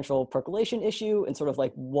preferential percolation issue and sort of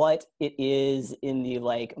like what it is in the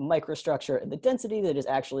like microstructure and the density that is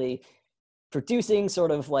actually producing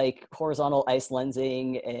sort of like horizontal ice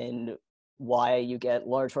lensing, and why you get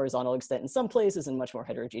large horizontal extent in some places and much more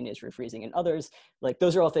heterogeneous refreezing in others. Like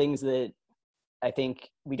those are all things that I think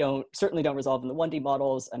we certainly don't resolve in the 1D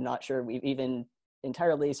models. I'm not sure we've even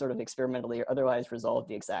entirely sort of experimentally or otherwise resolved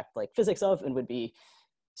the exact like physics of, and would be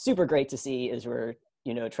super great to see as we're,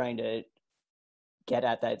 you know, trying to get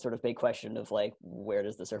at that sort of big question of like, where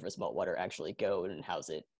does the surface meltwater actually go and how's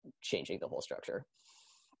it changing the whole structure?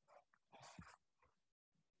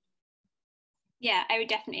 Yeah, I would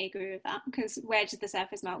definitely agree with that, because where does the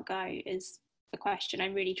surface melt go is the question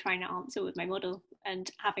I'm really trying to answer with my model, and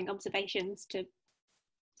having observations to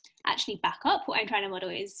actually back up what I'm trying to model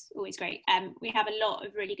is always great. We have a lot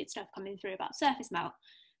of really good stuff coming through about surface melt,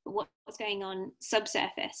 but what's going on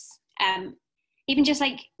subsurface, even just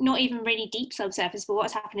like not even really deep subsurface, but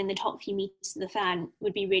what's happening in the top few meters of the Firn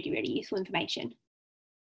would be really, really useful information.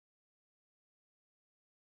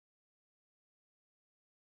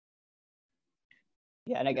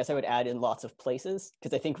 Yeah, and I guess I would add in lots of places,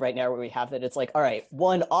 because I think right now where we have it, it's like, all right,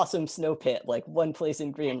 one awesome snow pit, like one place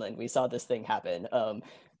in Greenland, we saw this thing happen.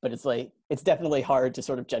 But it's like, it's definitely hard to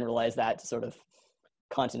sort of generalize that to sort of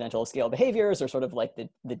continental scale behaviors, or sort of like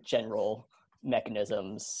the general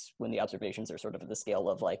mechanisms when the observations are sort of at the scale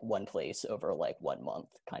of like one place over like 1 month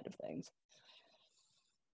kind of things.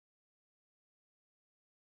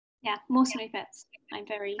 Yeah, more snow pits. I'm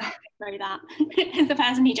very that. As the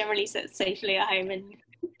person who generally sits safely at home and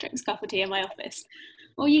drinks coffee tea in my office.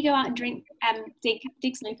 Or you go out and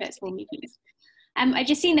dig snow pits for me, please. I've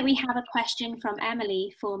just seen that we have a question from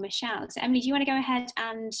Emily for Michelle. So Emily, do you want to go ahead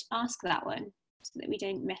and ask that one so that we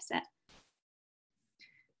don't miss it?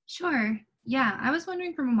 Sure. Yeah, I was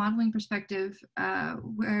wondering from a modeling perspective,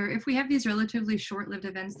 where if we have these relatively short-lived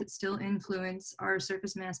events that still influence our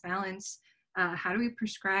surface mass balance, how do we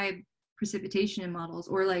prescribe precipitation in models,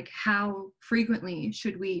 or like how frequently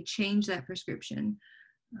should we change that prescription?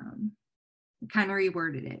 Kind of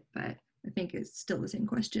reworded it, but I think it's still the same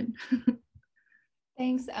question.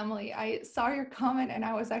 Thanks, Emily. I saw your comment and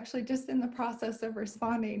I was actually just in the process of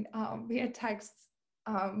responding via text,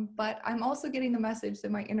 but I'm also getting the message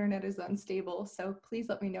that my internet is unstable, so please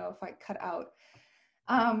let me know if I cut out.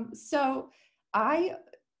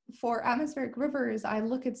 For atmospheric rivers, I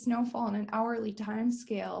look at snowfall on an hourly time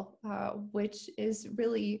scale, which is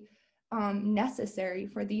really necessary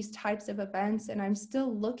for these types of events. And I'm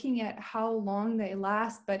still looking at how long they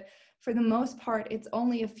last, but for the most part, it's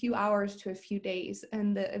only a few hours to a few days.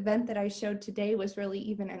 And the event that I showed today was really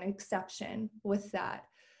even an exception with that.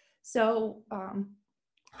 So,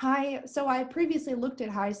 I previously looked at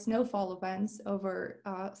high snowfall events over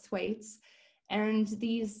Thwaites, and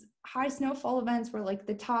these high snowfall events were like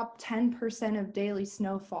the top 10% of daily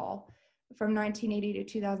snowfall from 1980 to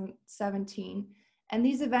 2017. And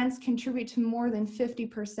these events contribute to more than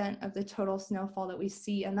 50% of the total snowfall that we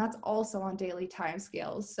see. And that's also on daily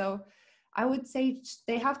timescales. So I would say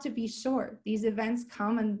they have to be short. These events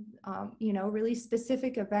come and, really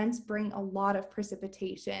specific events bring a lot of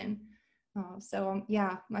precipitation.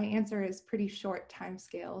 Yeah, my answer is pretty short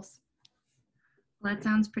timescales. Well, that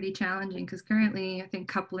sounds pretty challenging, because currently I think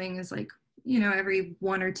coupling is like, every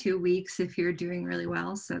 1 or 2 weeks if you're doing really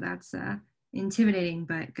well. So that's intimidating,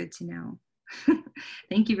 but good to know.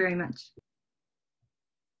 Thank you very much.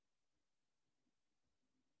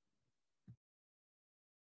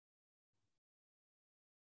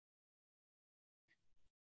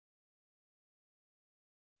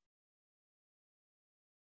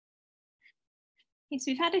 Yes,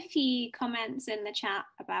 we've had a few comments in the chat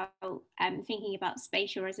about thinking about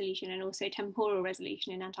spatial resolution and also temporal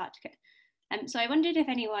resolution in Antarctica. So I wondered if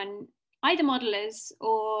anyone, either modelers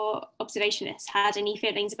or observationists, had any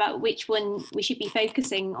feelings about which one we should be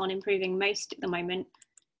focusing on improving most at the moment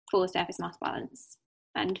for surface mass balance,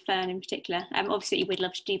 and Firn in particular. Obviously we'd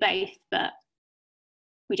love to do both, but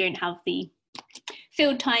we don't have the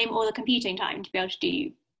field time or the computing time to be able to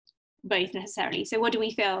do both necessarily. So what do we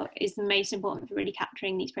feel is the most important for really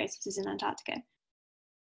capturing these processes in Antarctica?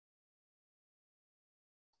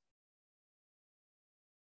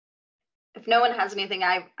 If no one has anything,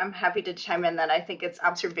 I'm happy to chime in that I think it's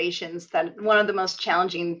observations that one of the most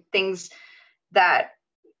challenging things that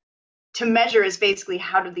to measure is basically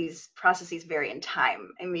how do these processes vary in time.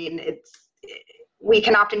 I mean, we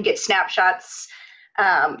can often get snapshots,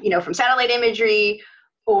 from satellite imagery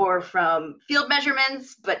or from field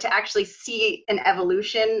measurements, but to actually see an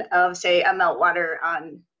evolution of, say, a meltwater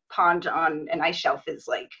on pond on an ice shelf is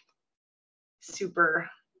like super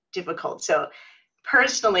difficult. So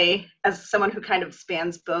personally, as someone who kind of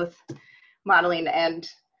spans both modeling and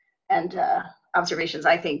observations,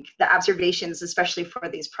 I think the observations, especially for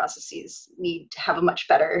these processes, need to have a much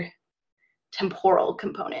better temporal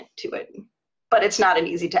component to it. But it's not an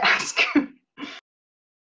easy task.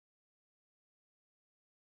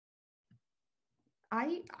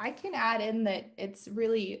 I can add in that it's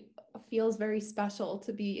really feels very special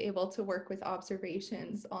to be able to work with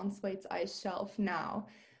observations on Thwaites ice shelf now,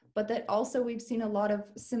 but that also we've seen a lot of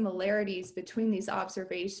similarities between these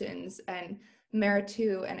observations and MERA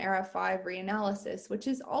 2 and ERA 5 reanalysis, which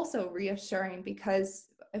is also reassuring, because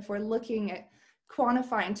if we're looking at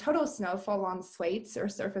quantifying total snowfall on Thwaites or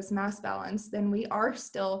surface mass balance, then we are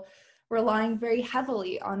still relying very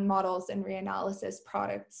heavily on models and reanalysis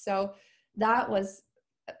products. So that was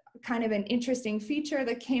kind of an interesting feature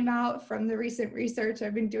that came out from the recent research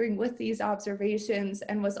I've been doing with these observations,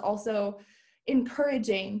 and was also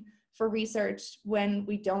encouraging for research when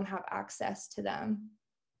we don't have access to them.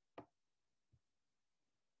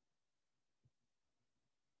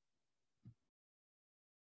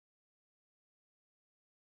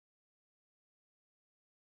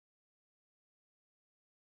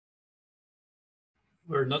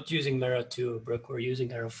 We're not using MERA 2, Brooke, we're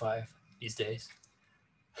using ERA 5 these days.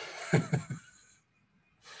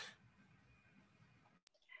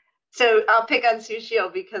 So I'll pick on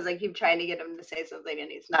Sushil because I keep trying to get him to say something and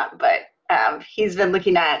he's not, but he's been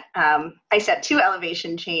looking at ISAT 2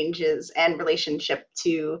 elevation changes and relationship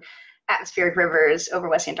to atmospheric rivers over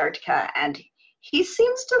West Antarctica, and he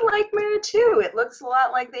seems to like MERA 2. It looks a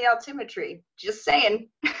lot like the altimetry, just saying.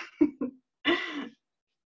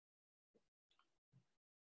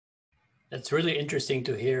 That's really interesting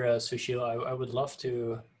to hear, Sushil. I would love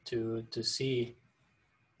to see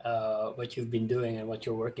what you've been doing and what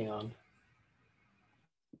you're working on.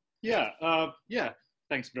 Yeah,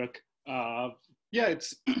 thanks, Brooke. Yeah,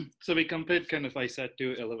 it's so we compared kind of ISAT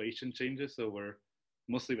 2 elevation changes over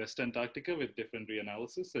mostly West Antarctica with different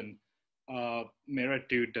reanalysis, and MERA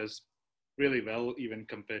 2 does really well even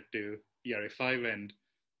compared to ERA 5, and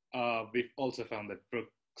we've also found that Brooke's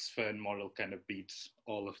Firn model kind of beats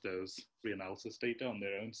all of those reanalysis data on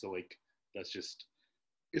their own. So like that's just,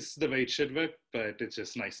 it's the way it should work, but it's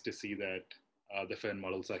just nice to see that the Firn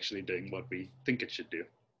model is actually doing what we think it should do.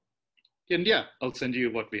 And yeah, I'll send you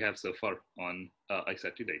what we have so far on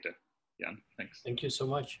ISAT 2 data. Yeah, thanks. Thank you so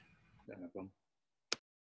much. Yeah, no problem.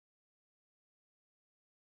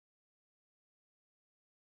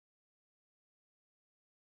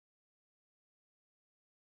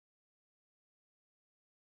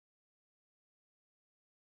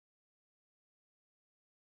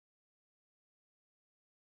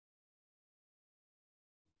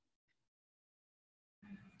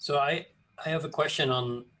 So I have a question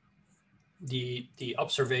on the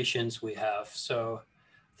observations we have. So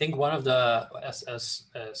I think one of the, as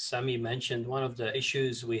Sammie mentioned, one of the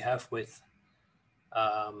issues we have with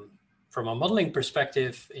from a modeling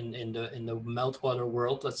perspective in the meltwater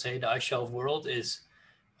world, let's say the ice shelf world, is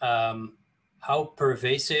how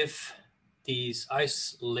pervasive these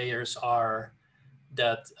ice layers are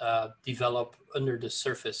that develop under the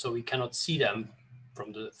surface. So we cannot see them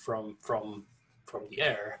from the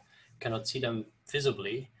air, cannot see them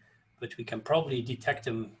visibly, but we can probably detect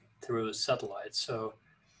them through satellites. So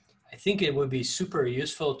I think it would be super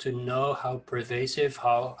useful to know how pervasive,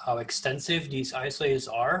 how extensive these ice layers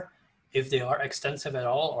are, if they are extensive at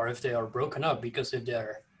all, or if they are broken up. Because if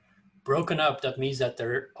they're broken up, that means that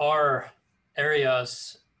there are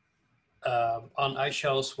areas on ice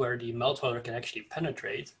shelves where the meltwater can actually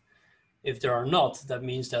penetrate. If there are not, that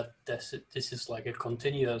means that this is like a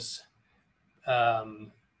continuous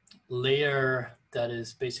layer that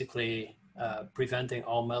is basically preventing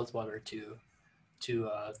all meltwater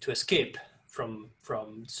to escape from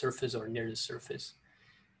surface or near the surface.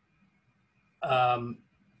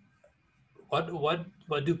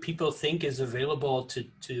 What do people think is available to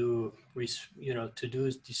do these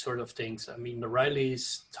sort of things? I mean,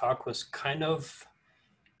 Riley's talk was kind of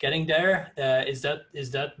getting there. Is that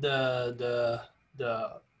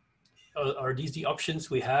are these the options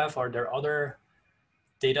we have? Are there other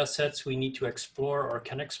data sets we need to explore or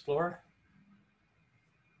can explore?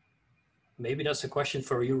 Maybe that's a question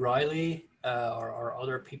for you, Riley, or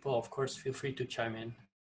other people. Of course, feel free to chime in.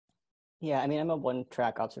 Yeah, I mean, I'm a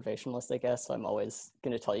one-track observationalist, I guess, so I'm always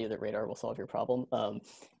going to tell you that radar will solve your problem.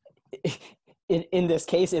 In this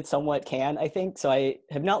case, it somewhat can, I think. So I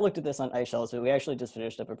have not looked at this on ice shelves, but we actually just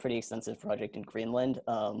finished up a pretty extensive project in Greenland,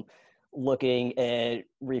 looking at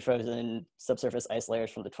refrozen subsurface ice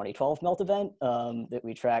layers from the 2012 melt event that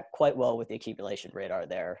we track quite well with the accumulation radar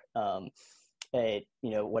there. At,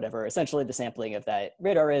 whatever essentially the sampling of that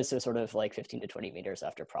radar is, so sort of like 15 to 20 meters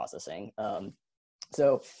after processing.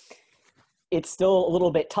 So it's still a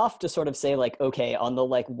little bit tough to sort of say like, okay, on the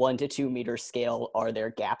like 1 to 2 meter scale, are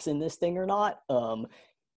there gaps in this thing or not?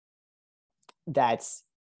 That's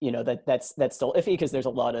still iffy because there's a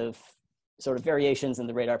lot of sort of variations in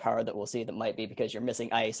the radar power that we'll see that might be because you're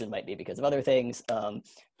missing ice and might be because of other things.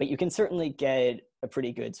 But you can certainly get a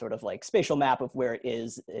pretty good sort of like spatial map of where it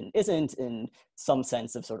is and isn't, in some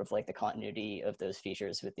sense of sort of like the continuity of those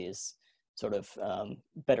features with these sort of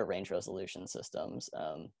better range resolution systems.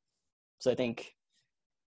 So I think,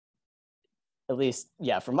 at least,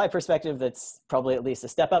 yeah, from my perspective, that's probably at least a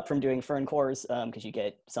step up from doing Firn cores, because you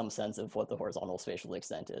get some sense of what the horizontal spatial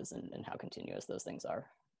extent is and how continuous those things are.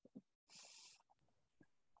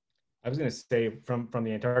 I was going to say, from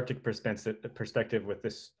the Antarctic perspective with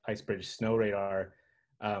this ice bridge snow radar,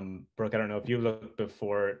 Brooke, I don't know if you looked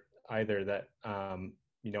before either, that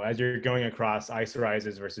as you're going across ice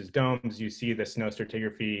rises versus domes, you see the snow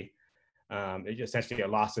stratigraphy, essentially a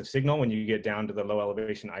loss of signal when you get down to the low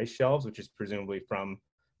elevation ice shelves, which is presumably from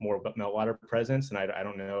more meltwater presence. And I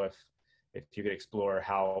don't know if you could explore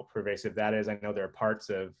how pervasive that is. I know there are parts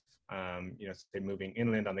of say moving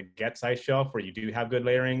inland on the Getz ice shelf where you do have good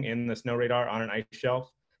layering in the snow radar on an ice shelf.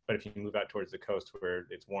 But if you move out towards the coast where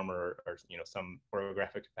it's warmer, or some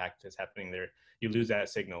orographic fact is happening there, you lose that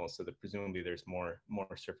signal. So that presumably there's more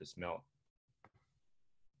surface melt.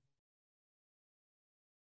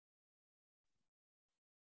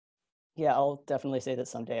 Yeah, I'll definitely say that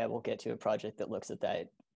someday I will get to a project that looks at that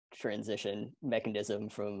transition mechanism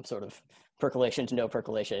from sort of percolation to no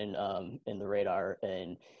percolation in the radar.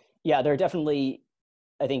 And yeah, there are definitely,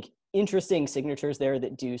 I think, interesting signatures there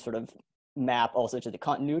that do sort of map also to the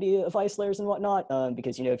continuity of ice layers and whatnot,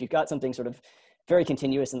 because, if you've got something sort of very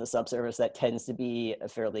continuous in the subsurface, that tends to be a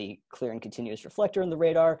fairly clear and continuous reflector in the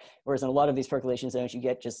radar, whereas in a lot of these percolation zones, you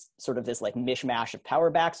get just sort of this like mishmash of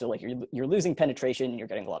power back. So like you're losing penetration and you're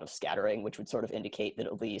getting a lot of scattering, which would sort of indicate that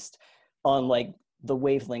at least on like the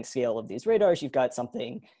wavelength scale of these radars, you've got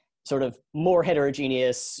something sort of more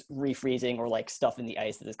heterogeneous refreezing or like stuff in the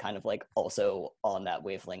ice that is kind of like also on that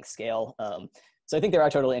wavelength scale. So I think there are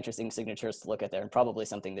totally interesting signatures to look at there, and probably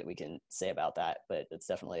something that we can say about that, but it's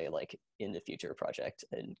definitely like in the future project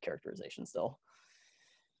and characterization still.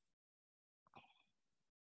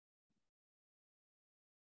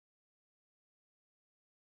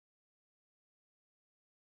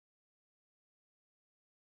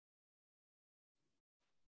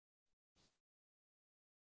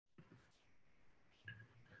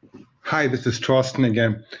 Hi, this is Torsten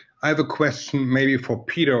again. I have a question maybe for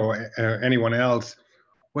Peter or anyone else.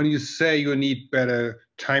 When you say you need better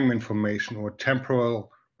time information or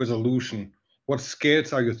temporal resolution, what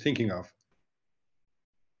scales are you thinking of?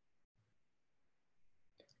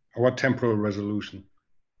 Or what temporal resolution?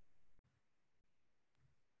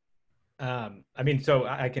 So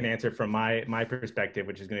I can answer from my perspective,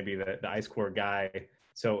 which is going to be the ice core guy.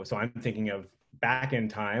 So I'm thinking of back in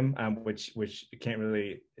time, which can't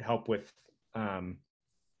really help with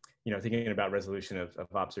thinking about resolution of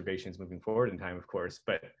observations moving forward in time, of course.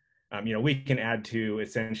 But we can add to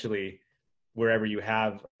essentially wherever you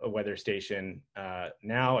have a weather station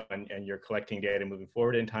now and you're collecting data moving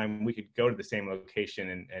forward in time, we could go to the same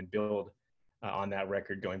location and build on that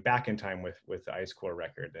record going back in time with the ice core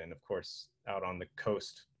record. And of course, out on the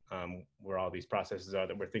coast where all these processes are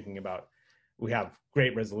that we're thinking about, we have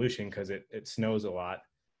great resolution because it snows a lot.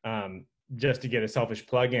 Just to get a selfish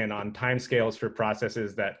plug-in on timescales for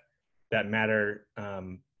processes that matter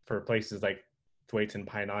for places like Thwaites and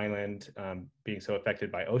Pine Island being so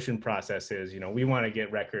affected by ocean processes, we want to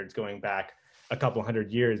get records going back a couple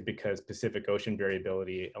hundred years because Pacific Ocean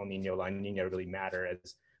variability, El Nino, La Nina really matter,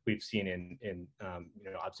 as we've seen in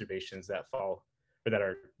observations that fall or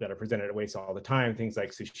that are presented at WAIS all the time. Things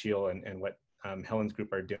like Sushil and what Helen's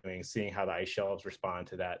group are doing, seeing how the ice shelves respond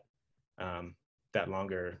to that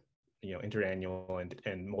longer, interannual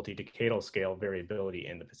and multi-decadal scale variability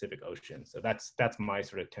in the Pacific Ocean. So that's my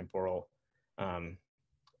sort of temporal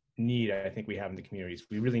need I think we have in the communities.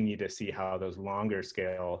 We really need to see how those longer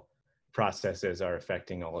scale processes are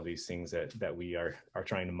affecting all of these things that we are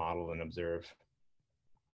trying to model and observe.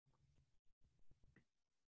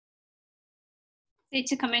 So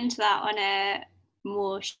to come into that on a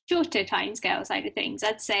more shorter timescale side of things,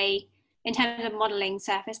 I'd say in terms of modeling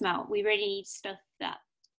surface melt, we really need stuff that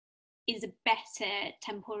is a better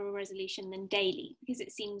temporal resolution than daily, because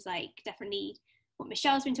it seems like definitely what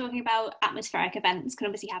Michelle's been talking about, atmospheric events can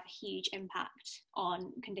obviously have a huge impact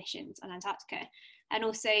on conditions on Antarctica. And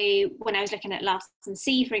also, when I was looking at larsen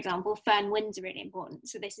C, for example, Firn winds are really important.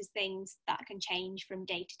 So this is things that can change from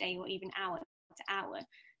day to day or even hour to hour,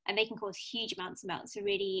 and they can cause huge amounts of melt. So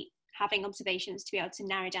really having observations to be able to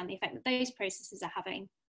narrow down the effect that those processes are having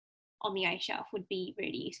on the ice shelf would be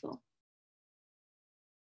really useful.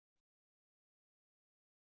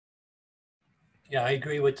 Yeah, I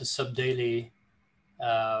agree with the subdaily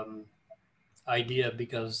idea,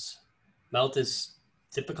 because melt is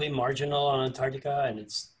typically marginal on Antarctica, and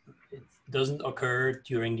it doesn't occur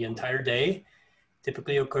during the entire day.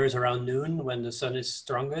 Typically occurs around noon when the sun is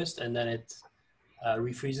strongest, and then it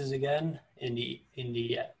refreezes again in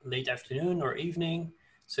the late afternoon or evening.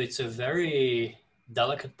 So it's a very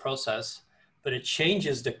delicate process, but it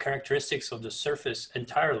changes the characteristics of the surface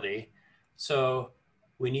entirely. So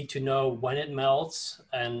we need to know when it melts,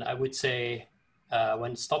 and I would say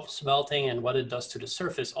when it stops melting and what it does to the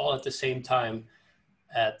surface, all at the same time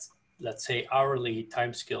at, let's say, hourly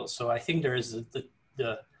time scales. So I think there is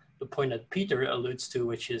the point that Peter alludes to,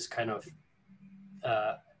 which is kind of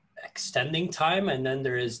extending time, and then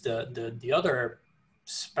there is the other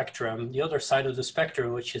spectrum, the other side of the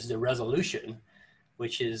spectrum, which is the resolution,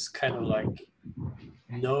 which is kind of like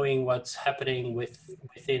knowing what's happening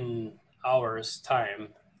within hours time.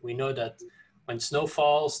 We know that when snow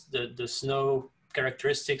falls, the snow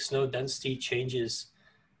characteristics, snow density changes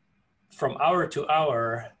from hour to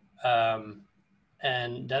hour,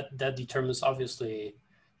 and that determines obviously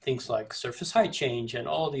things like surface height change and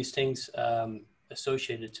all of these things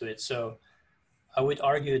associated to it. So I would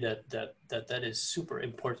argue that is super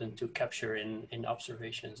important to capture in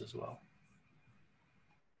observations as well.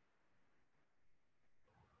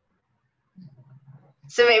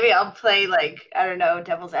 So maybe I'll play, like, I don't know,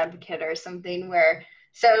 devil's advocate or something, where,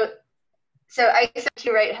 so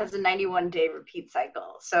ISO2, right, has a 91-day repeat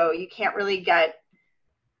cycle. So you can't really get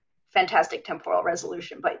fantastic temporal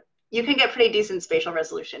resolution, but you can get pretty decent spatial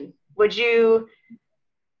resolution. Would you,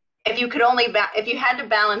 if you could only, if you had to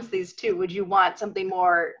balance these two, would you want something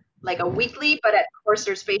more like a weekly but at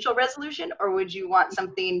coarser spatial resolution, or would you want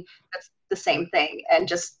something that's the same thing and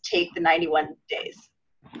just take the 91 days?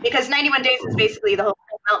 Because 91 days is basically the whole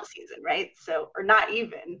melt season, right? So, or not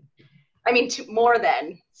even, I mean, more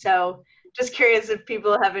than. So just curious if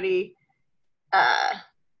people have any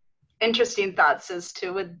interesting thoughts as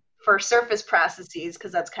to, for surface processes,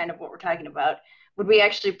 because that's kind of what we're talking about, would we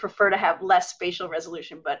actually prefer to have less spatial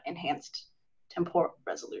resolution but enhanced temporal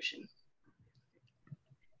resolution?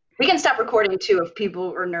 We can stop recording too if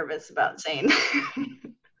people are nervous about saying.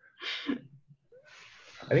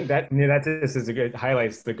 I think that just is a good,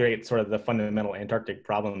 highlights the great sort of the fundamental Antarctic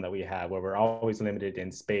problem that we have, where we're always limited in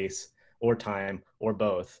space or time or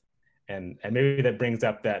both. And maybe that brings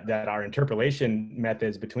up that our interpolation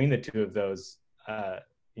methods between the two of those,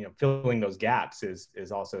 filling those gaps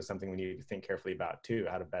is also something we need to think carefully about too,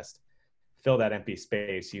 how to best fill that empty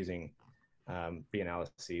space using the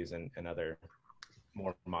analyses and other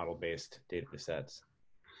more model-based data sets.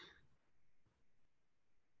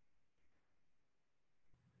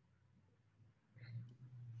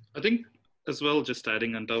 I think as well, just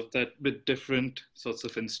adding on top of that, with different sorts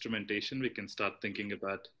of instrumentation, we can start thinking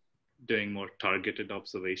about doing more targeted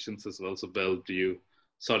observations as well. So Bellevue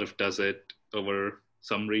sort of does it over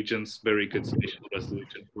some regions, very good spatial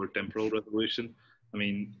resolution for temporal resolution. I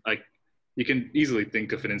mean, you can easily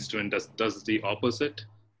think of an instrument that does the opposite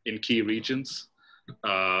in key regions,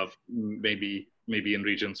 maybe in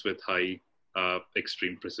regions with high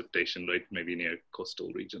extreme precipitation, right? Maybe near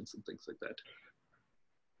coastal regions and things like that.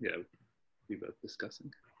 Yeah, we were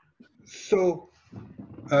discussing. So,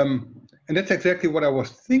 and that's exactly what I was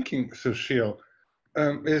thinking, Sushil,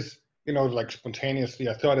 is, like spontaneously,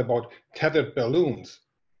 I thought about tethered balloons.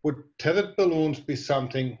 Would tethered balloons be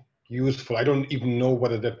something useful? I don't even know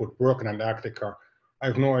whether that would work in Antarctica. I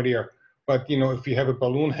have no idea. But, if you have a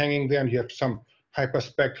balloon hanging there and you have some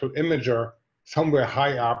hyperspectral imager somewhere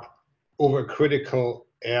high up over a critical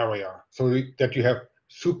area, so that you have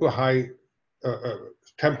super high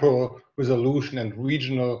temporal resolution and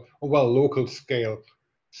regional, local scale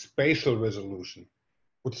spatial resolution.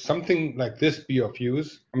 Would something like this be of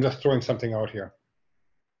use? I'm just throwing something out here.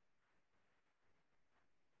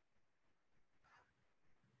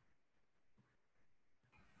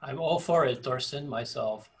 I'm all for it, Thorsten,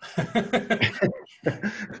 myself.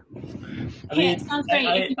 It sounds great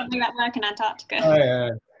if you can do that work in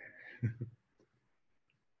Antarctica.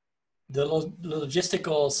 The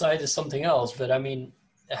logistical side is something else, but I mean,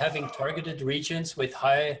 having targeted regions with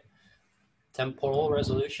high temporal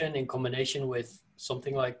resolution in combination with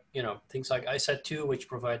something like, you know, things like ISAT2, which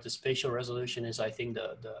provide the spatial resolution, is, I think,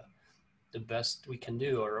 the best we can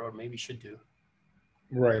do, or maybe should do.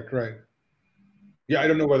 Right, right. Yeah, I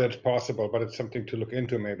don't know whether it's possible, but it's something to look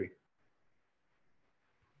into maybe.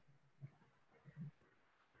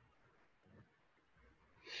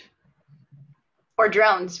 Or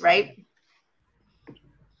drones, right?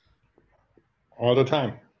 All the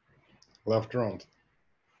time. Love drones.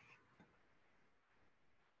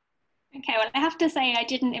 Okay, well, I have to say I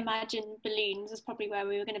didn't imagine balloons was probably where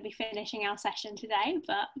we were going to be finishing our session today,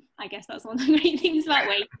 but I guess that's one of the great things about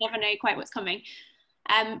WAIS. You never know quite what's coming.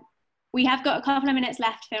 We have got a couple of minutes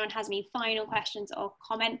left if anyone has any final questions or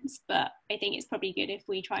comments, but I think it's probably good if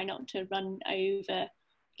we try not to run over,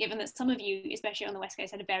 given that some of you, especially on the West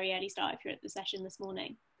Coast, had a very early start if you're at the session this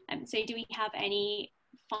morning. So do we have any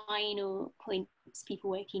final points people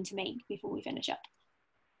were keen to make before we finish up?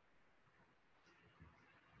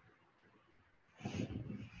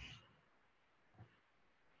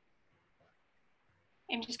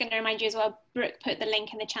 I'm just going to remind you as well, Brooke put the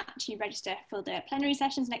link in the chat to register for the plenary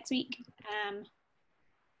sessions next week. I'm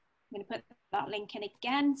going to put that link in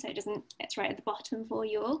again so it's right at the bottom for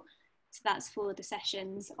you all. So that's for the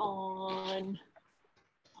sessions on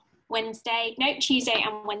Tuesday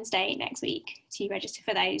and Wednesday next week to register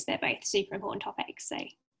for those. They're both super important topics, so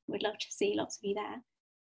we'd love to see lots of you there.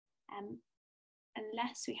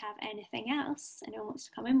 Unless we have anything else anyone wants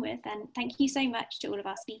to come in with, then thank you so much to all of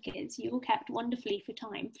our speakers. You all kept wonderfully for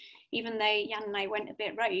time. Even though Jan and I went a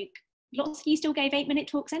bit rogue, lots of you still gave 8-minute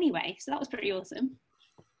talks anyway, so that was pretty awesome.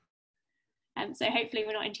 So hopefully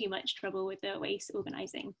we're not in too much trouble with the WAIS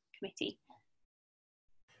organising committee.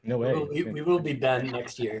 No way. We will be banned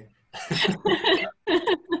next year.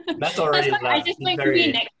 That's already left. I just won't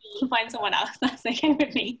be next year and find someone else. That's okay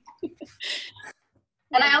with me.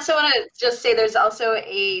 And I also want to just say there's also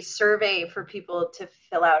a survey for people to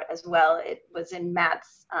fill out as well. It was in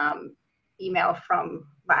Matt's email from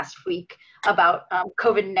last week about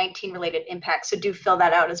COVID-19 related impacts. So do fill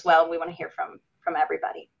that out as well. We want to hear from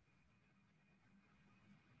everybody.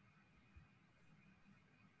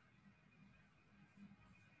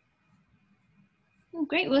 Oh,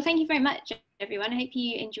 great. Well, thank you very much, everyone. I hope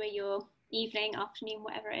you enjoy your evening, afternoon,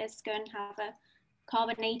 whatever it is. Go and have a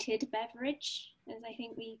carbonated beverage, as I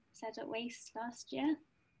think we said at WAIS last year.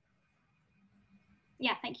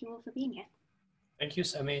 Yeah, thank you all for being here. Thank you,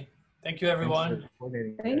 Sammie. Thank you, everyone.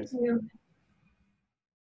 Thank you.